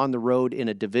touchdown on the road in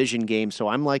a division game. So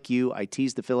I'm like you. I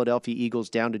teased the Philadelphia Eagles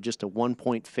down to just a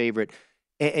 1-point favorite.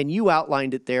 And you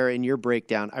outlined it there in your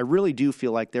breakdown. I really do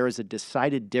feel like there is a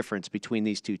decided difference between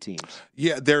these two teams.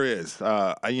 Yeah, there is.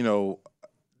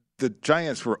 The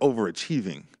Giants were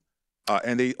overachieving,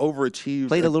 and they overachieved.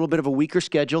 Played a little bit of a weaker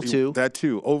schedule, too. That,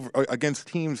 too, against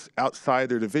teams outside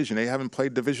their division. They haven't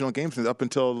played divisional games up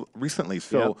until recently.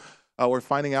 So we're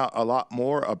finding out a lot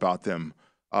more about them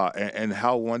and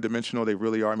how one-dimensional they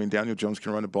really are. I mean, Daniel Jones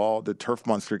can run the ball. The turf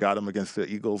monster got him against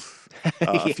the Eagles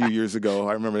a few years ago.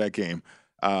 I remember that game.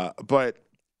 But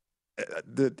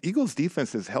the Eagles'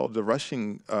 defense has held the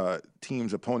rushing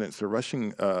team's opponents, the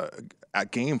rushing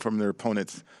game from their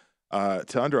opponents,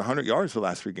 to under 100 yards the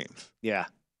last 3 games. Yeah.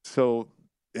 So,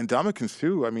 Ndamukong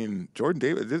Suh, Jordan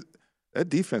Davis, that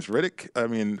defense, Reddick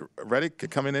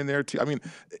coming in there too.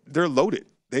 They're loaded.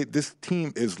 This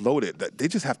team is loaded. They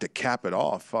just have to cap it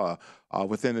off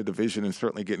within the division and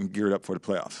certainly getting geared up for the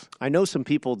playoffs. I know some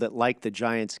people that like the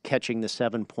Giants catching the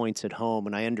 7 points at home,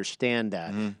 and I understand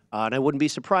that. And I wouldn't be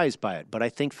surprised by it, but I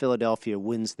think Philadelphia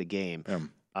wins the game.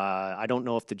 I don't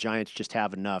know if the Giants just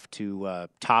have enough to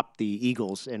top the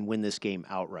Eagles and win this game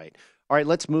outright. All right,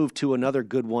 let's move to another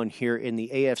good one here in the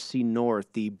AFC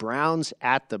North. The Browns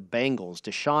at the Bengals.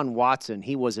 Deshaun Watson,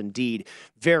 he was indeed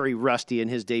very rusty in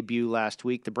his debut last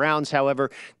week. The Browns, however,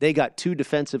 they got 2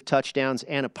 defensive touchdowns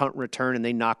and a punt return, and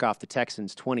they knock off the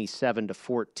Texans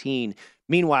 27-14.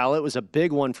 Meanwhile, it was a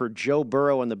big one for Joe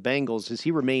Burrow and the Bengals as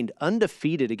he remained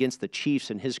undefeated against the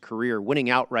Chiefs in his career, winning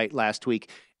outright last week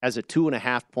as a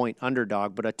 2.5-point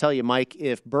underdog. But I tell you, Mike,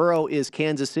 if Burrow is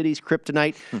Kansas City's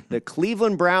kryptonite, the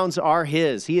Cleveland Browns are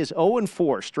his. He is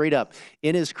 0-4 straight up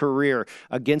in his career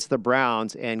against the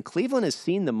Browns. And Cleveland has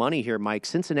seen the money here, Mike.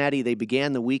 Cincinnati, they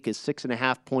began the week as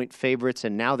 6.5-point favorites,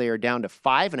 and now they are down to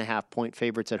 5.5-point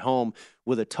favorites at home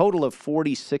with a total of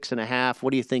 46.5.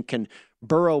 What do you think? Can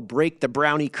Burrow break the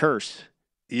Brownie curse?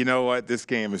 You know what? This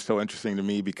game is so interesting to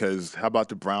me because how about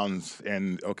the Browns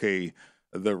and,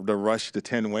 the rush to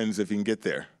 10 wins if you can get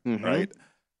there, right?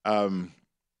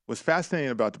 What's fascinating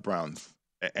about the Browns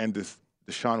and this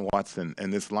Deshaun Watson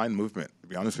and this line movement, to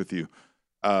be honest with you,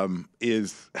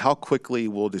 is how quickly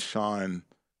will Deshaun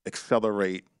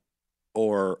accelerate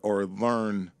or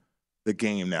learn the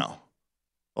game now?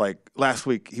 Like last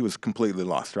week, he was completely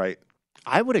lost, right?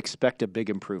 I would expect a big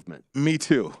improvement. Me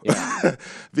too. Yeah.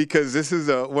 Because this is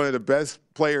one of the best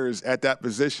players at that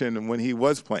position when he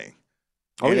was playing.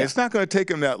 And it's not going to take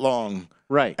him that long.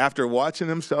 Right. After watching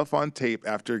himself on tape,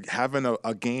 after having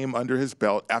a game under his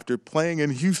belt, after playing in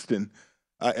Houston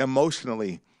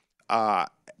emotionally, I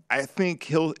think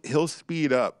he'll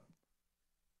speed up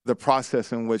the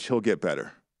process in which he'll get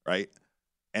better, right?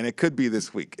 And it could be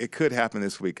this week. It could happen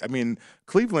this week.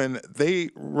 Cleveland, they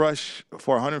rush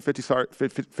for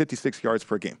 156 yards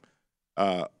per game,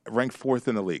 ranked 4th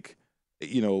in the league.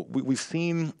 we've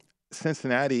seen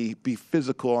Cincinnati be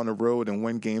physical on the road and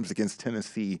win games against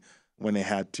Tennessee when they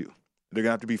had to. They're going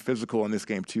to have to be physical in this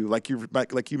game too. Like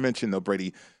you mentioned, though,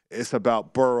 Brady, it's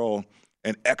about Burrow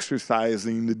and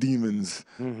exercising the demons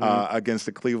against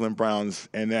the Cleveland Browns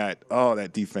and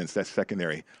that defense, that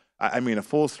secondary. I mean, a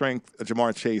full-strength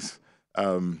Jamar Chase,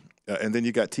 and then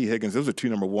you got T. Higgins. Those are two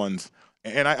number ones.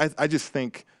 And I just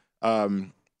think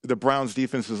the Browns'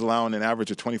 defense is allowing an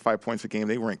average of 25 points a game.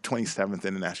 They ranked 27th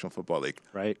in the National Football League.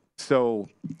 Right. So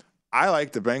I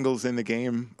like the Bengals in the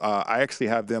game. I actually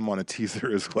have them on a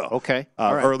teaser as well. Okay.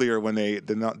 Right. Earlier when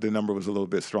the number was a little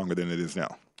bit stronger than it is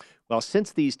now. Well,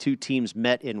 since these two teams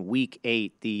met in Week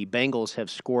 8, the Bengals have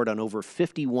scored on over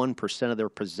 51% of their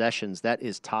possessions. That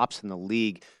is tops in the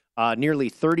league.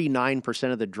 Nearly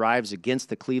 39% of the drives against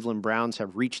the Cleveland Browns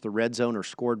have reached the red zone or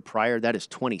scored prior. That is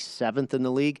 27th in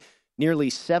the league. Nearly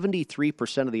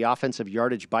 73% of the offensive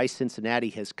yardage by Cincinnati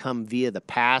has come via the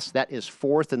pass. That is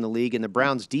 4th in the league. And the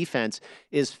Browns' defense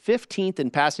is 15th in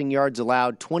passing yards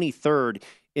allowed, 23rd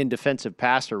in defensive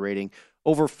passer rating.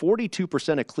 Over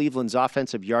 42% of Cleveland's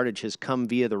offensive yardage has come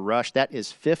via the rush. That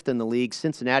is 5th in the league.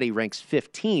 Cincinnati ranks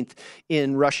 15th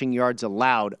in rushing yards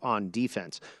allowed on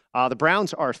defense. The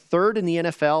Browns are 3rd in the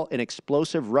NFL in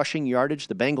explosive rushing yardage.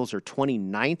 The Bengals are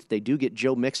 29th. They do get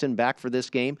Joe Mixon back for this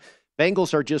game.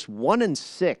 Bengals are just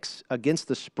 1-6 against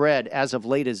the spread as of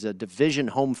late as a division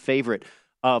home favorite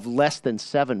of less than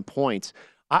 7 points.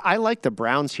 I like the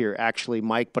Browns here, actually,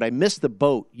 Mike, but I missed the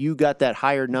boat. You got that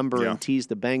higher number and teased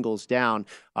the Bengals down,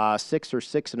 6 or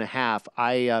 6.5.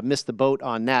 I missed the boat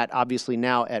on that, obviously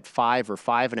now at 5 or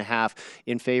 5.5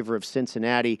 in favor of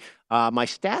Cincinnati. My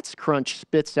stats crunch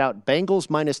spits out Bengals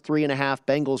 -3.5,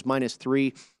 Bengals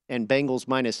 -3, and Bengals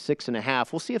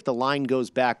 -6.5. We'll see if the line goes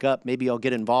back up. Maybe I'll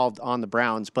get involved on the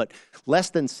Browns, but less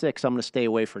than 6, I'm going to stay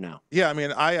away for now. Yeah, I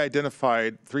mean, I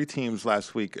identified 3 teams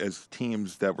last week as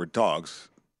teams that were dogs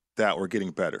that were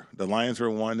getting better. The Lions were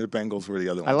one, the Bengals were the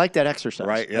other one. I like that exercise.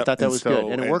 Right? Yep. I thought that was good,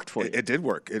 and it worked for you. It did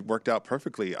work. It worked out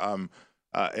perfectly.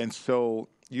 And so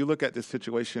you look at this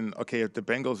situation, okay, if the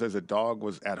Bengals as a dog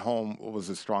was at home, it was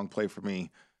a strong play for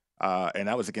me, and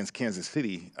that was against Kansas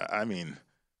City. I mean,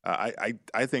 I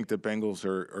think the Bengals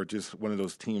are just one of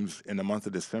those teams in the month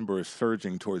of December is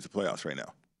surging towards the playoffs right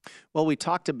now. Well, we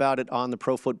talked about it on the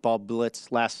Pro Football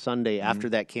Blitz last Sunday after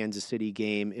that Kansas City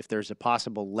game. If there's a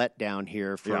possible letdown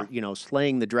here for,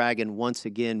 slaying the dragon once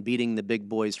again, beating the big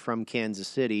boys from Kansas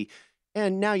City.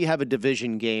 And now you have a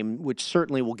division game, which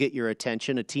certainly will get your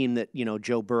attention, a team that,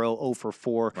 Joe Burrow 0 for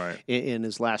 4 in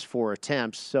his last 4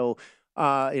 attempts. So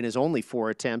in his only 4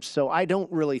 attempts. So I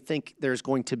don't really think there's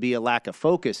going to be a lack of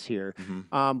focus here.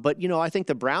 But, I think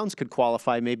the Browns could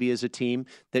qualify maybe as a team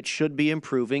that should be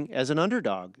improving as an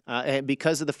underdog. And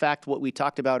because of the fact what we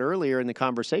talked about earlier in the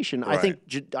conversation, I think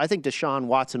Deshaun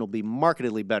Watson will be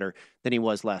markedly better than he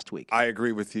was last week. I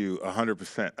agree with you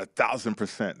 100%,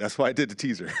 1,000%. That's why I did the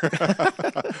teaser.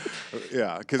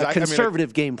 Yeah, because a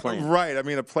conservative game plan. Right. I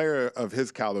mean, a player of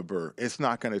his caliber, it's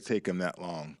not going to take him that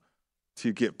long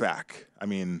to get back. I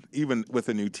mean, even with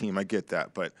a new team, I get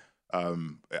that. But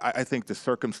I think the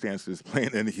circumstances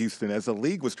playing in Houston as a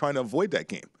league was trying to avoid that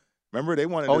game. Remember, they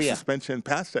wanted a suspension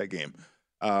past that game.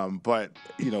 But,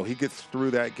 he gets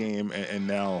through that game and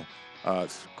now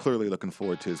clearly looking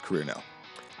forward to his career now.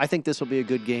 I think this will be a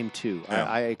good game, too. Yeah.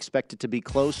 I expect it to be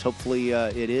close. Hopefully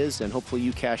it is, and hopefully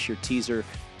you cash your teaser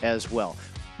as well.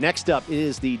 Next up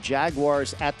is the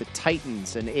Jaguars at the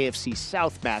Titans, an AFC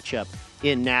South matchup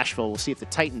in Nashville. We'll see if the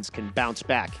Titans can bounce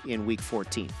back in Week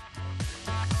 14.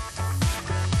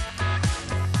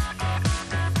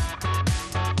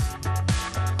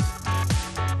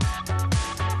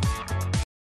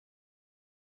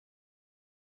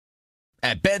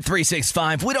 At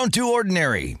Bet365, we don't do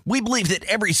ordinary. We believe that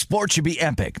every sport should be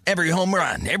epic. Every home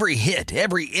run, every hit,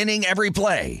 every inning, every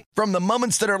play. From the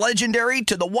moments that are legendary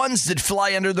to the ones that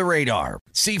fly under the radar.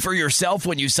 See for yourself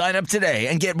when you sign up today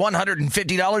and get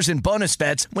 $150 in bonus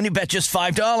bets when you bet just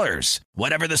 $5.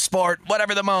 Whatever the sport,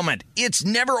 whatever the moment, it's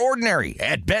never ordinary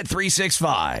at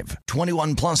Bet365.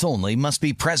 21 plus only. Must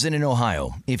be present in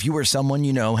Ohio. If you or someone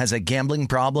you know has a gambling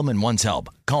problem and wants help,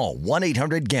 call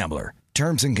 1-800-GAMBLER.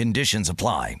 Terms and conditions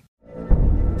apply.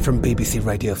 From BBC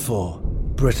Radio 4,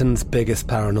 Britain's biggest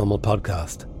paranormal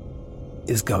podcast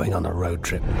is going on a road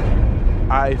trip.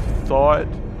 I thought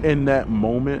in that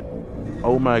moment,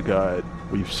 oh my God,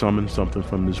 we've summoned something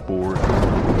from this board.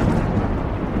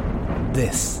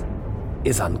 This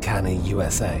is Uncanny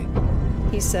USA.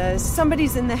 He says,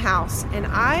 somebody's in the house, and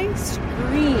I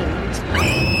screamed.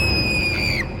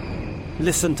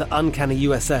 Listen to Uncanny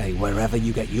USA wherever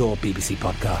you get your BBC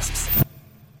podcasts,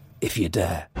 if you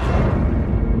dare.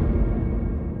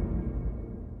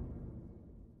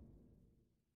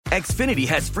 Xfinity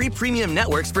has free premium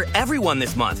networks for everyone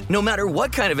this month, no matter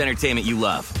what kind of entertainment you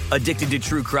love. Addicted to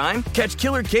true crime? Catch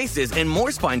killer cases and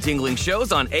more spine-tingling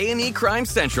shows on A&E Crime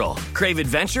Central. Crave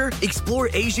adventure? Explore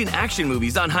Asian action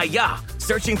movies on Hi-YAH.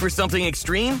 Searching for something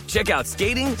extreme? Check out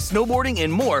skating, snowboarding,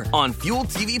 and more on Fuel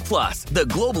TV Plus, the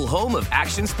global home of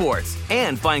action sports.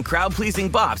 And find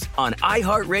crowd-pleasing bops on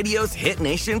iHeartRadio's Hit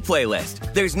Nation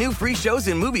playlist. There's new free shows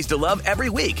and movies to love every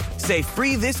week. Say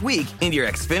free this week in your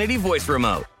Xfinity voice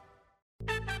remote.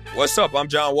 What's up? I'm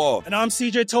John Wall. And I'm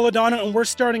CJ Toledano, and we're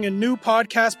starting a new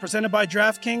podcast presented by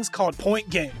DraftKings called Point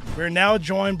Game. We're now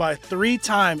joined by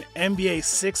three-time NBA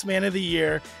Sixth Man of the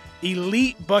Year,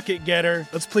 elite bucket getter.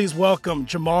 Let's please welcome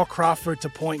Jamal Crawford to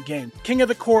Point Game. King of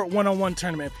the Court one-on-one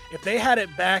tournament. If they had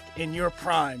it back in your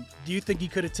prime, do you think you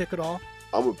could have took it all?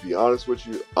 I'm going to be honest with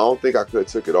you. I don't think I could have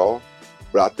took it all,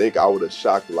 but I think I would have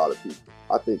shocked a lot of people.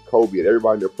 I think Kobe, and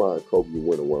everybody in their prime, Kobe would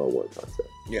win a one-on-one contest.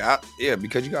 Yeah,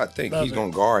 because you got to think. He's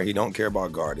going to guard. He don't care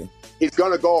about guarding. He's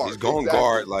going to guard. He's going to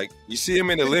guard. Like, you see him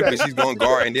in the Olympics, he's going to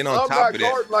guard. And then on top of that. I'm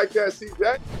not guarding like that,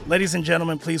 CJ. Ladies and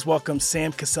gentlemen, please welcome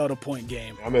Sam Cassell to Point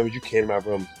Game. I remember you came out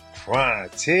from prime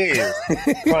 10.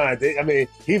 I mean,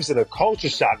 he was in a culture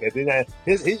shock. And then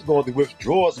he's going through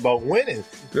withdrawals about winning.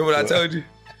 Remember what I told you?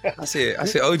 I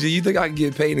said, OG, you think I can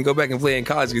get paid and go back and play in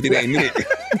college because it ain't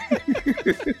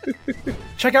it?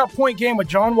 Check out Point Game with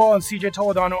John Wall and CJ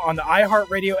Toledano on the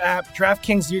iHeartRadio app,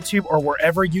 DraftKings YouTube, or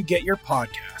wherever you get your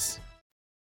podcasts.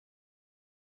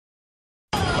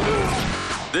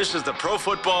 This is the Pro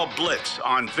Football Blitz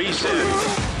on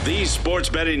VSiN, the Sports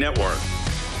Betting Network.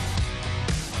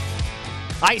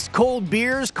 Ice cold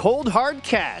beers, cold hard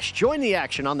cash. Join the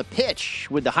action on the pitch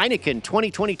with the Heineken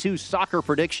 2022 Soccer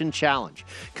Prediction Challenge.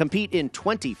 Compete in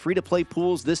 20 free-to-play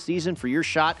pools this season for your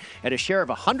shot at a share of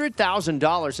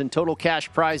 $100,000 in total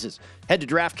cash prizes. Head to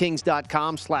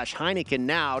DraftKings.com/Heineken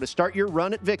now to start your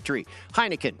run at victory.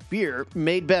 Heineken, beer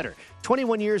made better.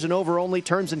 21 years and over only.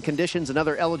 Terms and conditions and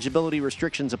other eligibility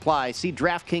restrictions apply. See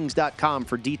DraftKings.com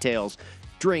for details.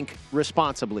 Drink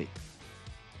responsibly.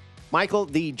 Michael,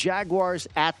 the Jaguars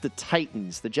at the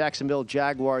Titans, the Jacksonville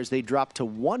Jaguars, they dropped to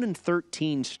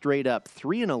 1-13 straight up,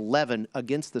 3-11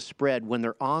 against the spread when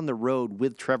they're on the road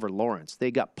with Trevor Lawrence.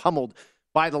 They got pummeled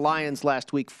by the Lions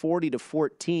last week,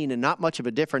 40-14, and not much of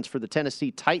a difference for the Tennessee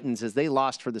Titans as they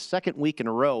lost for the second week in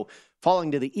a row,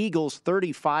 falling to the Eagles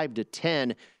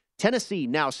 35-10. Tennessee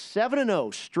now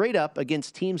 7-0 straight up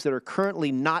against teams that are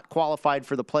currently not qualified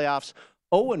for the playoffs.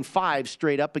 0-5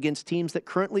 straight up against teams that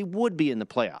currently would be in the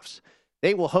playoffs.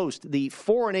 They will host the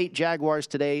 4-8 Jaguars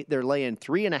today. They're laying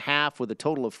 3.5 with a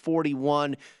total of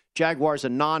 41. Jaguars, a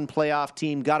non-playoff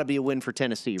team. Got to be a win for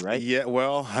Tennessee, right? Yeah,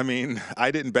 well, I mean,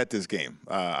 I didn't bet this game.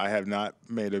 I have not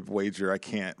made a wager. I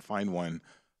can't find one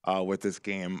with this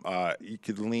game. You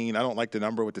could lean. I don't like the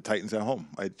number with the Titans at home.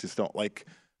 I just don't like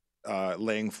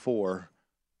laying 4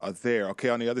 there. Okay,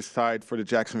 on the other side for the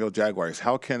Jacksonville Jaguars,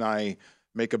 how can I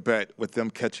make a bet with them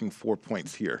catching 4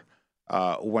 points here?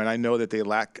 When I know that they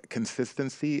lack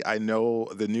consistency, I know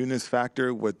the newness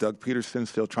factor with Doug Peterson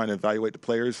still trying to evaluate the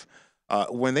players.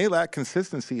 When they lack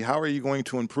consistency, how are you going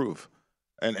to improve?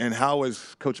 And how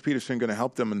is Coach Peterson going to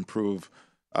help them improve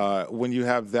when you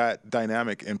have that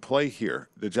dynamic in play here?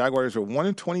 The Jaguars are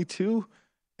 1-22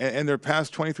 and their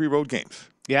past 23 road games.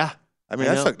 Yeah. I mean,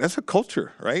 that's a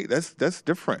culture, right? That's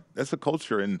different. That's a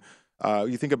culture. And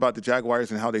you think about the Jaguars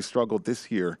and how they struggled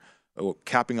this year,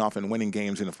 capping off and winning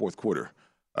games in the fourth quarter.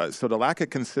 So the lack of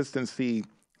consistency,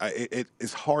 it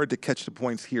is hard to catch the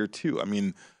points here too. I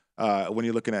mean, when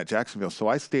you're looking at Jacksonville. So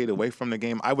I stayed away from the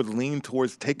game. I would lean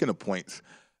towards taking the points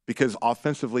because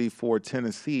offensively for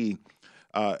Tennessee,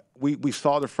 we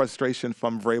saw the frustration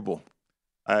from Vrabel,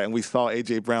 and we saw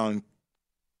A.J. Brown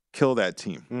kill that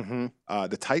team. Mm-hmm.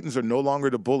 The Titans are no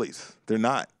longer the bullies. They're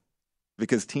not.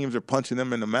 Because teams are punching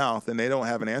them in the mouth, and they don't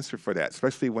have an answer for that,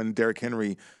 especially when Derrick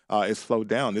Henry is slowed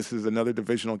down. This is another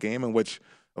divisional game in which,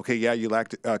 okay, yeah, you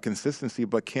lack consistency,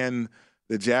 but can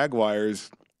the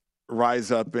Jaguars rise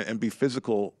up and be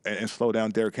physical and slow down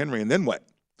Derrick Henry? And then what?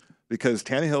 Because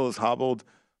Tannehill is hobbled,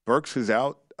 Burks is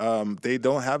out. They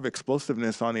don't have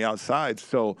explosiveness on the outside.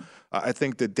 So I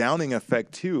think the Downing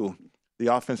effect, too, the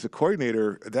offensive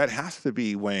coordinator, that has to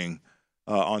be weighing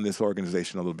on this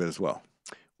organization a little bit as well.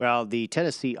 Well, the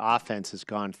Tennessee offense has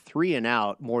gone 3 and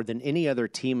out more than any other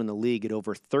team in the league at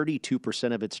over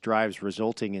 32% of its drives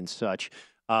resulting in such.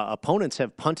 Opponents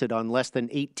have punted on less than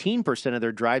 18% of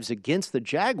their drives against the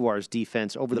Jaguars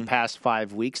defense over the past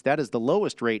 5 weeks. That is the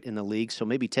lowest rate in the league, so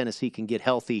maybe Tennessee can get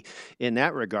healthy in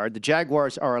that regard. The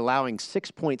Jaguars are allowing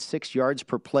 6.6 yards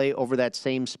per play over that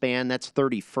same span. That's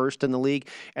 31st in the league,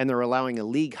 and they're allowing a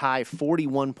league-high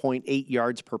 41.8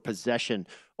 yards per possession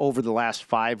over the last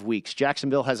 5 weeks.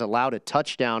 Jacksonville has allowed a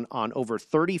touchdown on over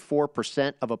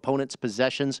 34% of opponents'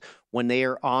 possessions when they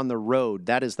are on the road.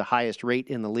 That is the highest rate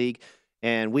in the league.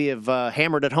 And we have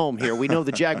hammered it home here. We know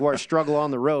the Jaguars struggle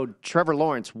on the road. Trevor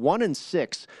Lawrence,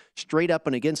 1-6 straight up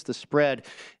and against the spread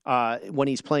when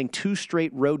he's playing 2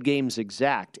 straight road games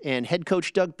exact. And head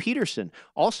coach Doug Peterson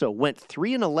also went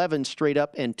 3-11 straight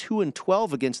up and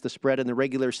 2-12 against the spread in the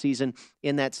regular season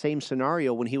in that same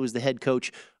scenario when he was the head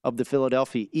coach of the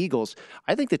Philadelphia Eagles.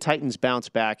 I think the Titans bounce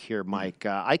back here, Mike.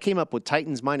 I came up with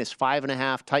Titans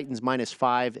 -5.5, Titans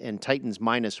 -5, and Titans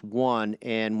 -1.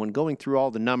 And when going through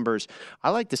all the numbers,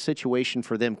 I like the situation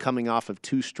for them coming off of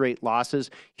 2 straight losses.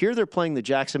 Here they're playing the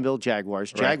Jacksonville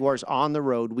Jaguars. Right. Jaguars on the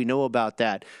road. We know about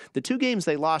that. The 2 games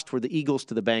they lost were the Eagles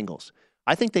to the Bengals.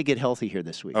 I think they get healthy here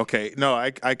this week. Okay. No,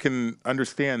 I can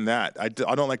understand that. I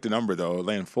don't like the number, though,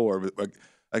 laying 4. But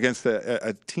against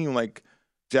a team like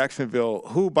Jacksonville,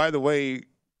 who, by the way,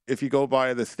 if you go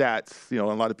by the stats, a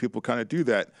lot of people kind of do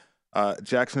that.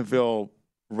 Jacksonville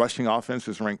rushing offense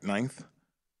is ranked 9th,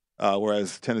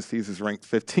 whereas Tennessee's is ranked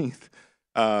 15th.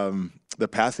 The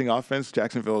passing offense,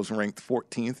 Jacksonville is ranked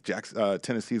 14th.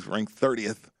 Tennessee's ranked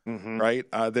 30th, right?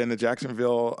 Then the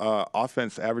Jacksonville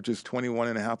offense averages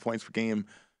 21.5 points per game.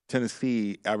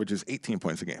 Tennessee averages 18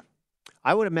 points a game.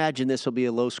 I would imagine this will be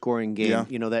a low-scoring game.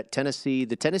 Yeah. The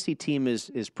Tennessee team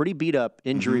is pretty beat up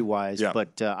injury-wise, Yeah.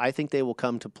 but I think they will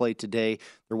come to play today.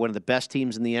 They're one of the best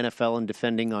teams in the NFL in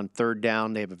defending on third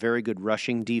down. They have a very good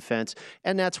rushing defense,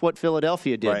 and that's what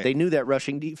Philadelphia did. Right. They knew that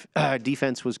rushing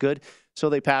defense was good, so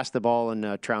they passed the ball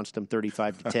and trounced them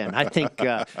 35-10. I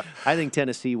think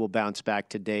Tennessee will bounce back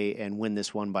today and win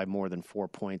this one by more than 4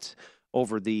 points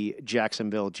over the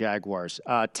Jacksonville Jaguars.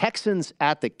 Texans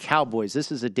at the Cowboys. This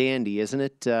is a dandy, isn't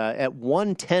it? At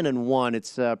 1-10-1,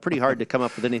 it's pretty hard to come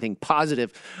up with anything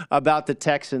positive about the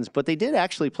Texans, but they did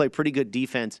actually play pretty good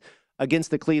defense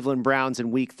against the Cleveland Browns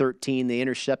in Week 13. They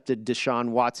intercepted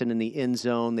Deshaun Watson in the end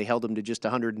zone. They held him to just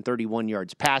 131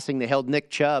 yards passing. They held Nick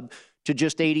Chubb to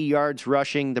just 80 yards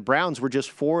rushing. The Browns were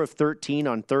just 4 of 13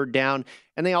 on third down,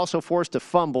 and they also forced a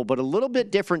fumble, but a little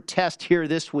bit different test here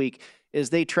this week as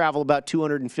they travel about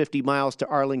 250 miles to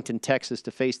Arlington, Texas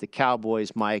to face the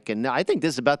Cowboys, Mike. And I think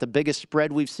this is about the biggest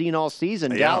spread we've seen all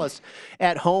season. Yeah. Dallas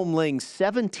at home laying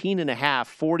 17.5,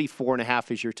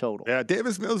 44.5 is your total. Yeah,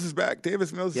 Davis Mills is back.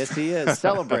 Davis Mills. Yes, he is.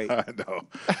 Celebrate. I know.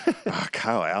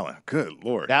 Kyle Allen. Good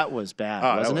Lord. That was bad,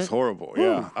 wasn't that was it? horrible. Whew.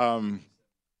 Yeah.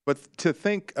 But to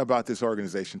think about this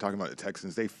organization, talking about the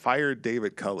Texans, they fired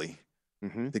David Culley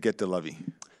to get to Lovey.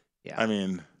 Yeah. I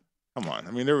mean, come on.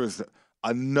 I mean, there was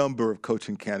a number of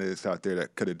coaching candidates out there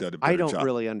that could have done a better job. I don't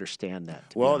really understand that.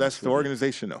 Well, that's the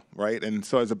organization, though, right? And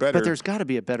so as a better... But there's got to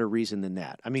be a better reason than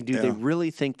that. I mean, do they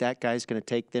really think that guy's going to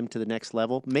take them to the next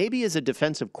level? Maybe as a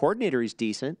defensive coordinator, he's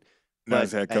decent. But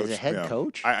as a head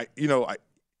coach, coach?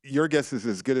 Your guess is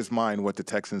as good as mine what the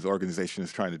Texans organization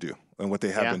is trying to do and what they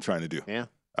have been trying to do. Yeah.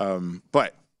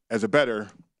 But as a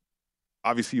bettor,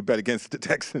 obviously you bet against the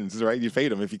Texans, right? You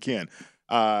fade them if you can.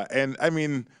 And, I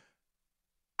mean...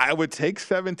 I would take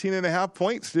 17.5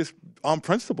 points just on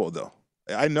principle, though.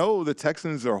 I know the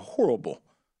Texans are horrible,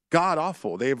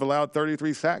 god-awful. They've allowed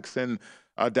 33 sacks, and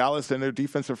Dallas and their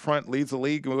defensive front leads the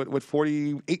league with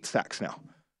 48 sacks now.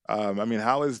 I mean,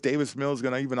 how is Davis Mills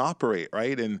going to even operate,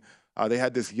 right? And they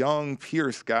had this young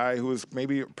Pierce guy who was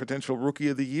maybe a potential rookie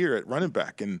of the year at running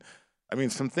back. And, I mean,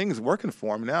 some things working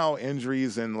for him. Now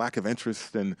injuries and lack of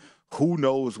interest, and who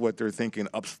knows what they're thinking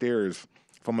upstairs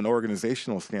from an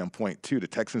organizational standpoint, too. The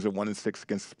Texans are 1-6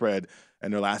 against the spread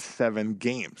in their last 7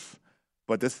 games.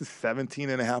 But this is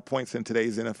 17.5 points in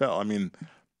today's NFL. I mean,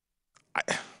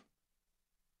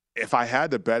 if I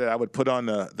had to bet it, I would put on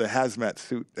the hazmat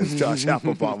suit, as Josh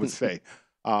Applebaum would say,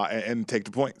 and take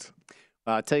the points.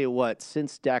 I'll tell you what,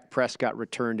 since Dak Prescott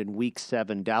returned in Week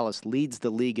 7, Dallas leads the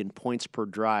league in points per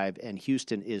drive, and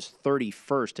Houston is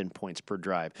 31st in points per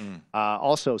drive.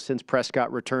 Also, since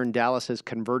Prescott returned, Dallas has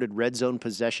converted red zone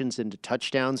possessions into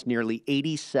touchdowns nearly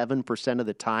 87% of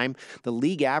the time. The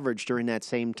league average during that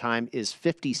same time is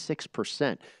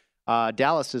 56%.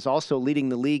 Dallas is also leading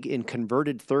the league in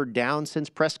converted third down since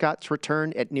Prescott's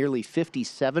return at nearly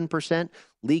 57%.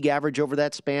 League average over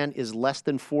that span is less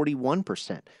than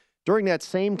 41%. During that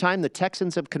same time, the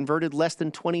Texans have converted less than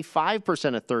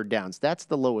 25% of third downs. That's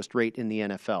the lowest rate in the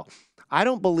NFL. I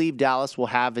don't believe Dallas will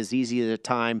have as easy a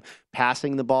time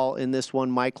passing the ball in this one,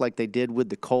 Mike, like they did with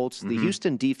the Colts. The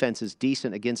Houston defense is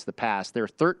decent against the pass. They're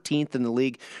 13th in the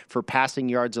league for passing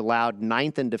yards allowed,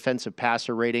 9th in defensive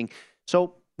passer rating.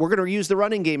 So we're going to use the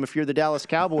running game if you're the Dallas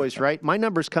Cowboys, right? My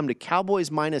numbers come to Cowboys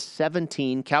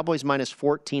 -17, Cowboys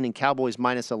 -14, and Cowboys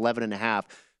 -11.5.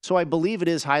 So I believe it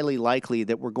is highly likely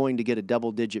that we're going to get a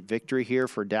double-digit victory here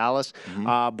for Dallas.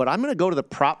 But I'm going to go to the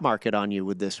prop market on you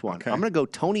with this one. I'm going to go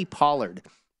Tony Pollard,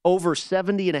 over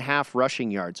 70.5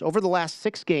 rushing yards. Over the last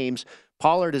 6 games,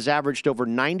 Pollard has averaged over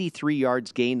 93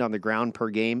 yards gained on the ground per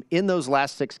game. In those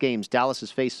last 6 games, Dallas has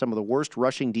faced some of the worst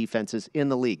rushing defenses in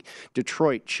the league.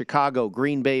 Detroit, Chicago,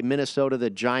 Green Bay, Minnesota,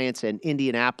 the Giants, and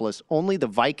Indianapolis. Only the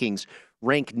Vikings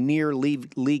rank near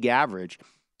league average.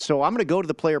 So I'm going to go to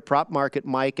the player prop market,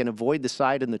 Mike, and avoid the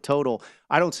side and the total.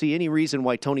 I don't see any reason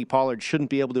why Tony Pollard shouldn't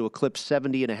be able to eclipse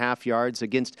 70.5 yards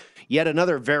against yet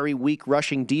another very weak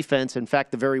rushing defense, in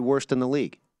fact, the very worst in the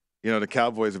league. You know, the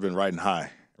Cowboys have been riding high,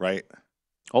 right?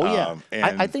 Oh, yeah.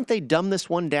 I think they dumb this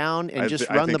one down and just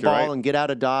run the ball and get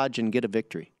out of Dodge and get a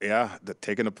victory. Yeah,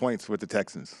 taking the points with the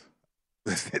Texans.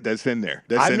 That's in there.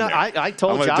 I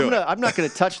told you, I'm not going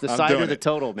to touch the side or the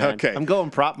total, man. Okay. I'm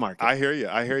going prop market. I hear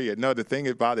you. No, the thing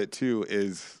about it, too,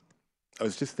 is I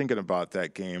was just thinking about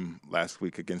that game last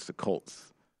week against the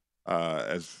Colts.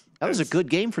 That was a good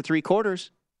game for 3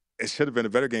 quarters. It should have been a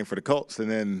better game for the Colts,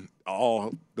 and then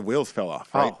all the wheels fell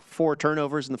off, right? 4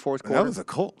 turnovers in the fourth quarter. That was the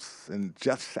Colts and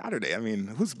Jeff Saturday. I mean,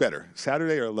 who's better,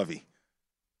 Saturday or Lovey?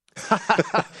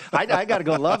 I got to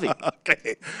go Lovey.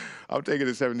 Okay. I'm taking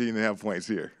the 17.5 points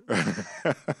here.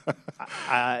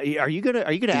 Are you gonna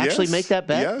actually make that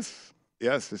bet?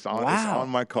 Yes. It's on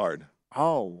my card.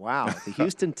 Oh, wow. The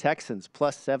Houston Texans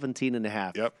plus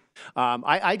 17.5. Yep.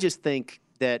 I just think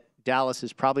that Dallas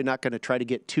is probably not going to try to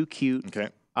get too cute. Okay.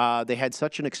 They had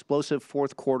such an explosive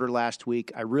fourth quarter last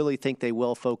week. I really think they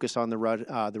will focus on the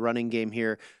running game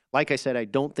here. Like I said, I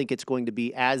don't think it's going to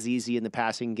be as easy in the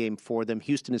passing game for them.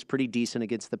 Houston is pretty decent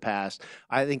against the pass.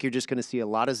 I think you're just going to see a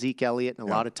lot of Zeke Elliott and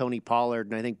a lot of Tony Pollard,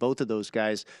 and I think both of those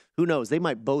guys, who knows, they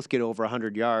might both get over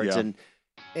 100 yards. Yeah.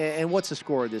 And what's the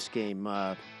score of this game?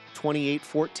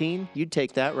 28-14? You'd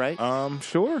take that, right?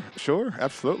 Sure,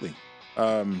 absolutely.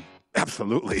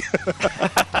 Absolutely.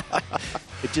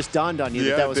 It just dawned on you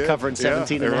that was covering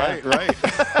 17.5. Right.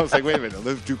 I was like, wait a minute,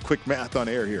 let's do quick math on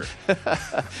air here.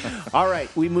 All right,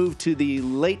 we move to the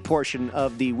late portion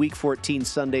of the Week 14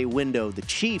 Sunday window. The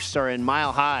Chiefs are in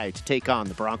Mile High to take on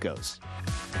the Broncos.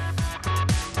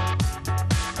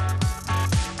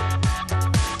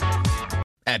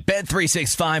 At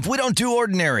Bet365, we don't do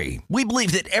ordinary. We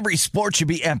believe that every sport should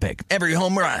be epic. Every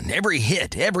home run, every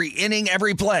hit, every inning,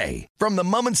 every play. From the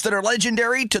moments that are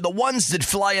legendary to the ones that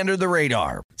fly under the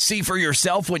radar. See for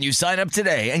yourself when you sign up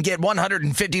today and get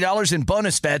 $150 in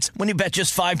bonus bets when you bet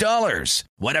just $5.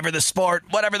 Whatever the sport,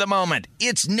 whatever the moment,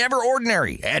 it's never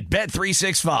ordinary at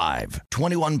Bet365.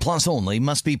 21 plus only.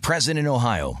 Must be present in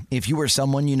Ohio. If you or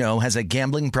someone you know has a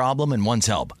gambling problem and wants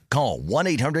help, call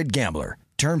 1-800-GAMBLER.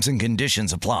 Terms and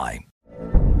conditions apply.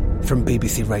 From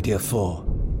BBC Radio 4,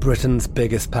 Britain's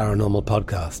biggest paranormal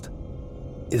podcast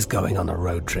is going on a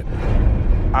road trip.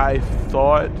 I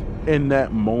thought in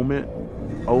that moment,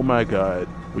 oh my God,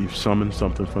 we've summoned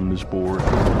something from this board.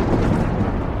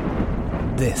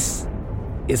 This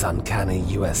is Uncanny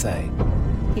USA.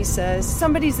 He says,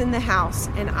 somebody's in the house,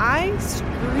 and I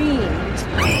screamed.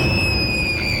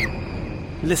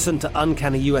 Listen to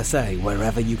Uncanny USA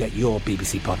wherever you get your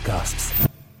BBC podcasts,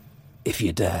 if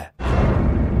you dare.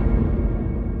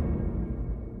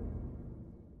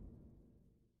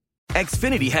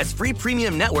 Xfinity has free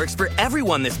premium networks for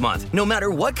everyone this month, no matter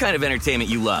what kind of entertainment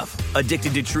you love.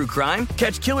 Addicted to true crime?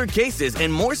 Catch killer cases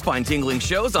and more spine-tingling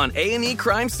shows on A&E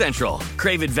Crime Central.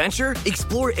 Crave adventure?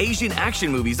 Explore Asian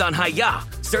action movies on Hi-YAH.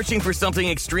 Searching for something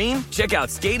extreme? Check out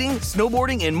skating,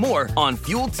 snowboarding, and more on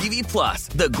Fuel TV Plus,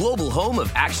 the global home of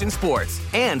action sports.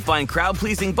 And find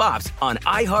crowd-pleasing bops on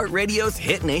iHeartRadio's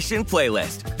Hit Nation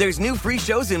playlist. There's new free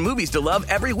shows and movies to love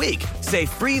every week. Say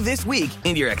free this week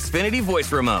in your Xfinity voice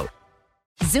remote.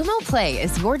 Xumo Play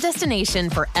is your destination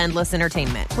for endless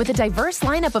entertainment. With a diverse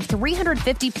lineup of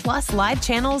 350-plus live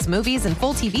channels, movies, and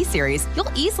full TV series,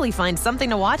 you'll easily find something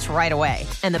to watch right away.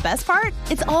 And the best part?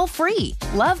 It's all free.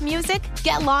 Love music?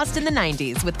 Get lost in the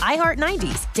 90s with iHeart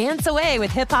 90s, dance away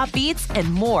with hip-hop beats,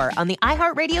 and more on the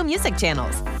iHeartRadio music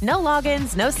channels. No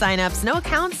logins, no signups, no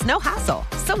accounts, no hassle.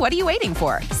 So what are you waiting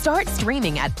for? Start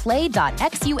streaming at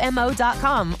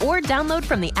play.xumo.com or download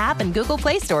from the app and Google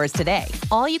Play stores today.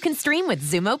 All you can stream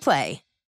with Xumo Play.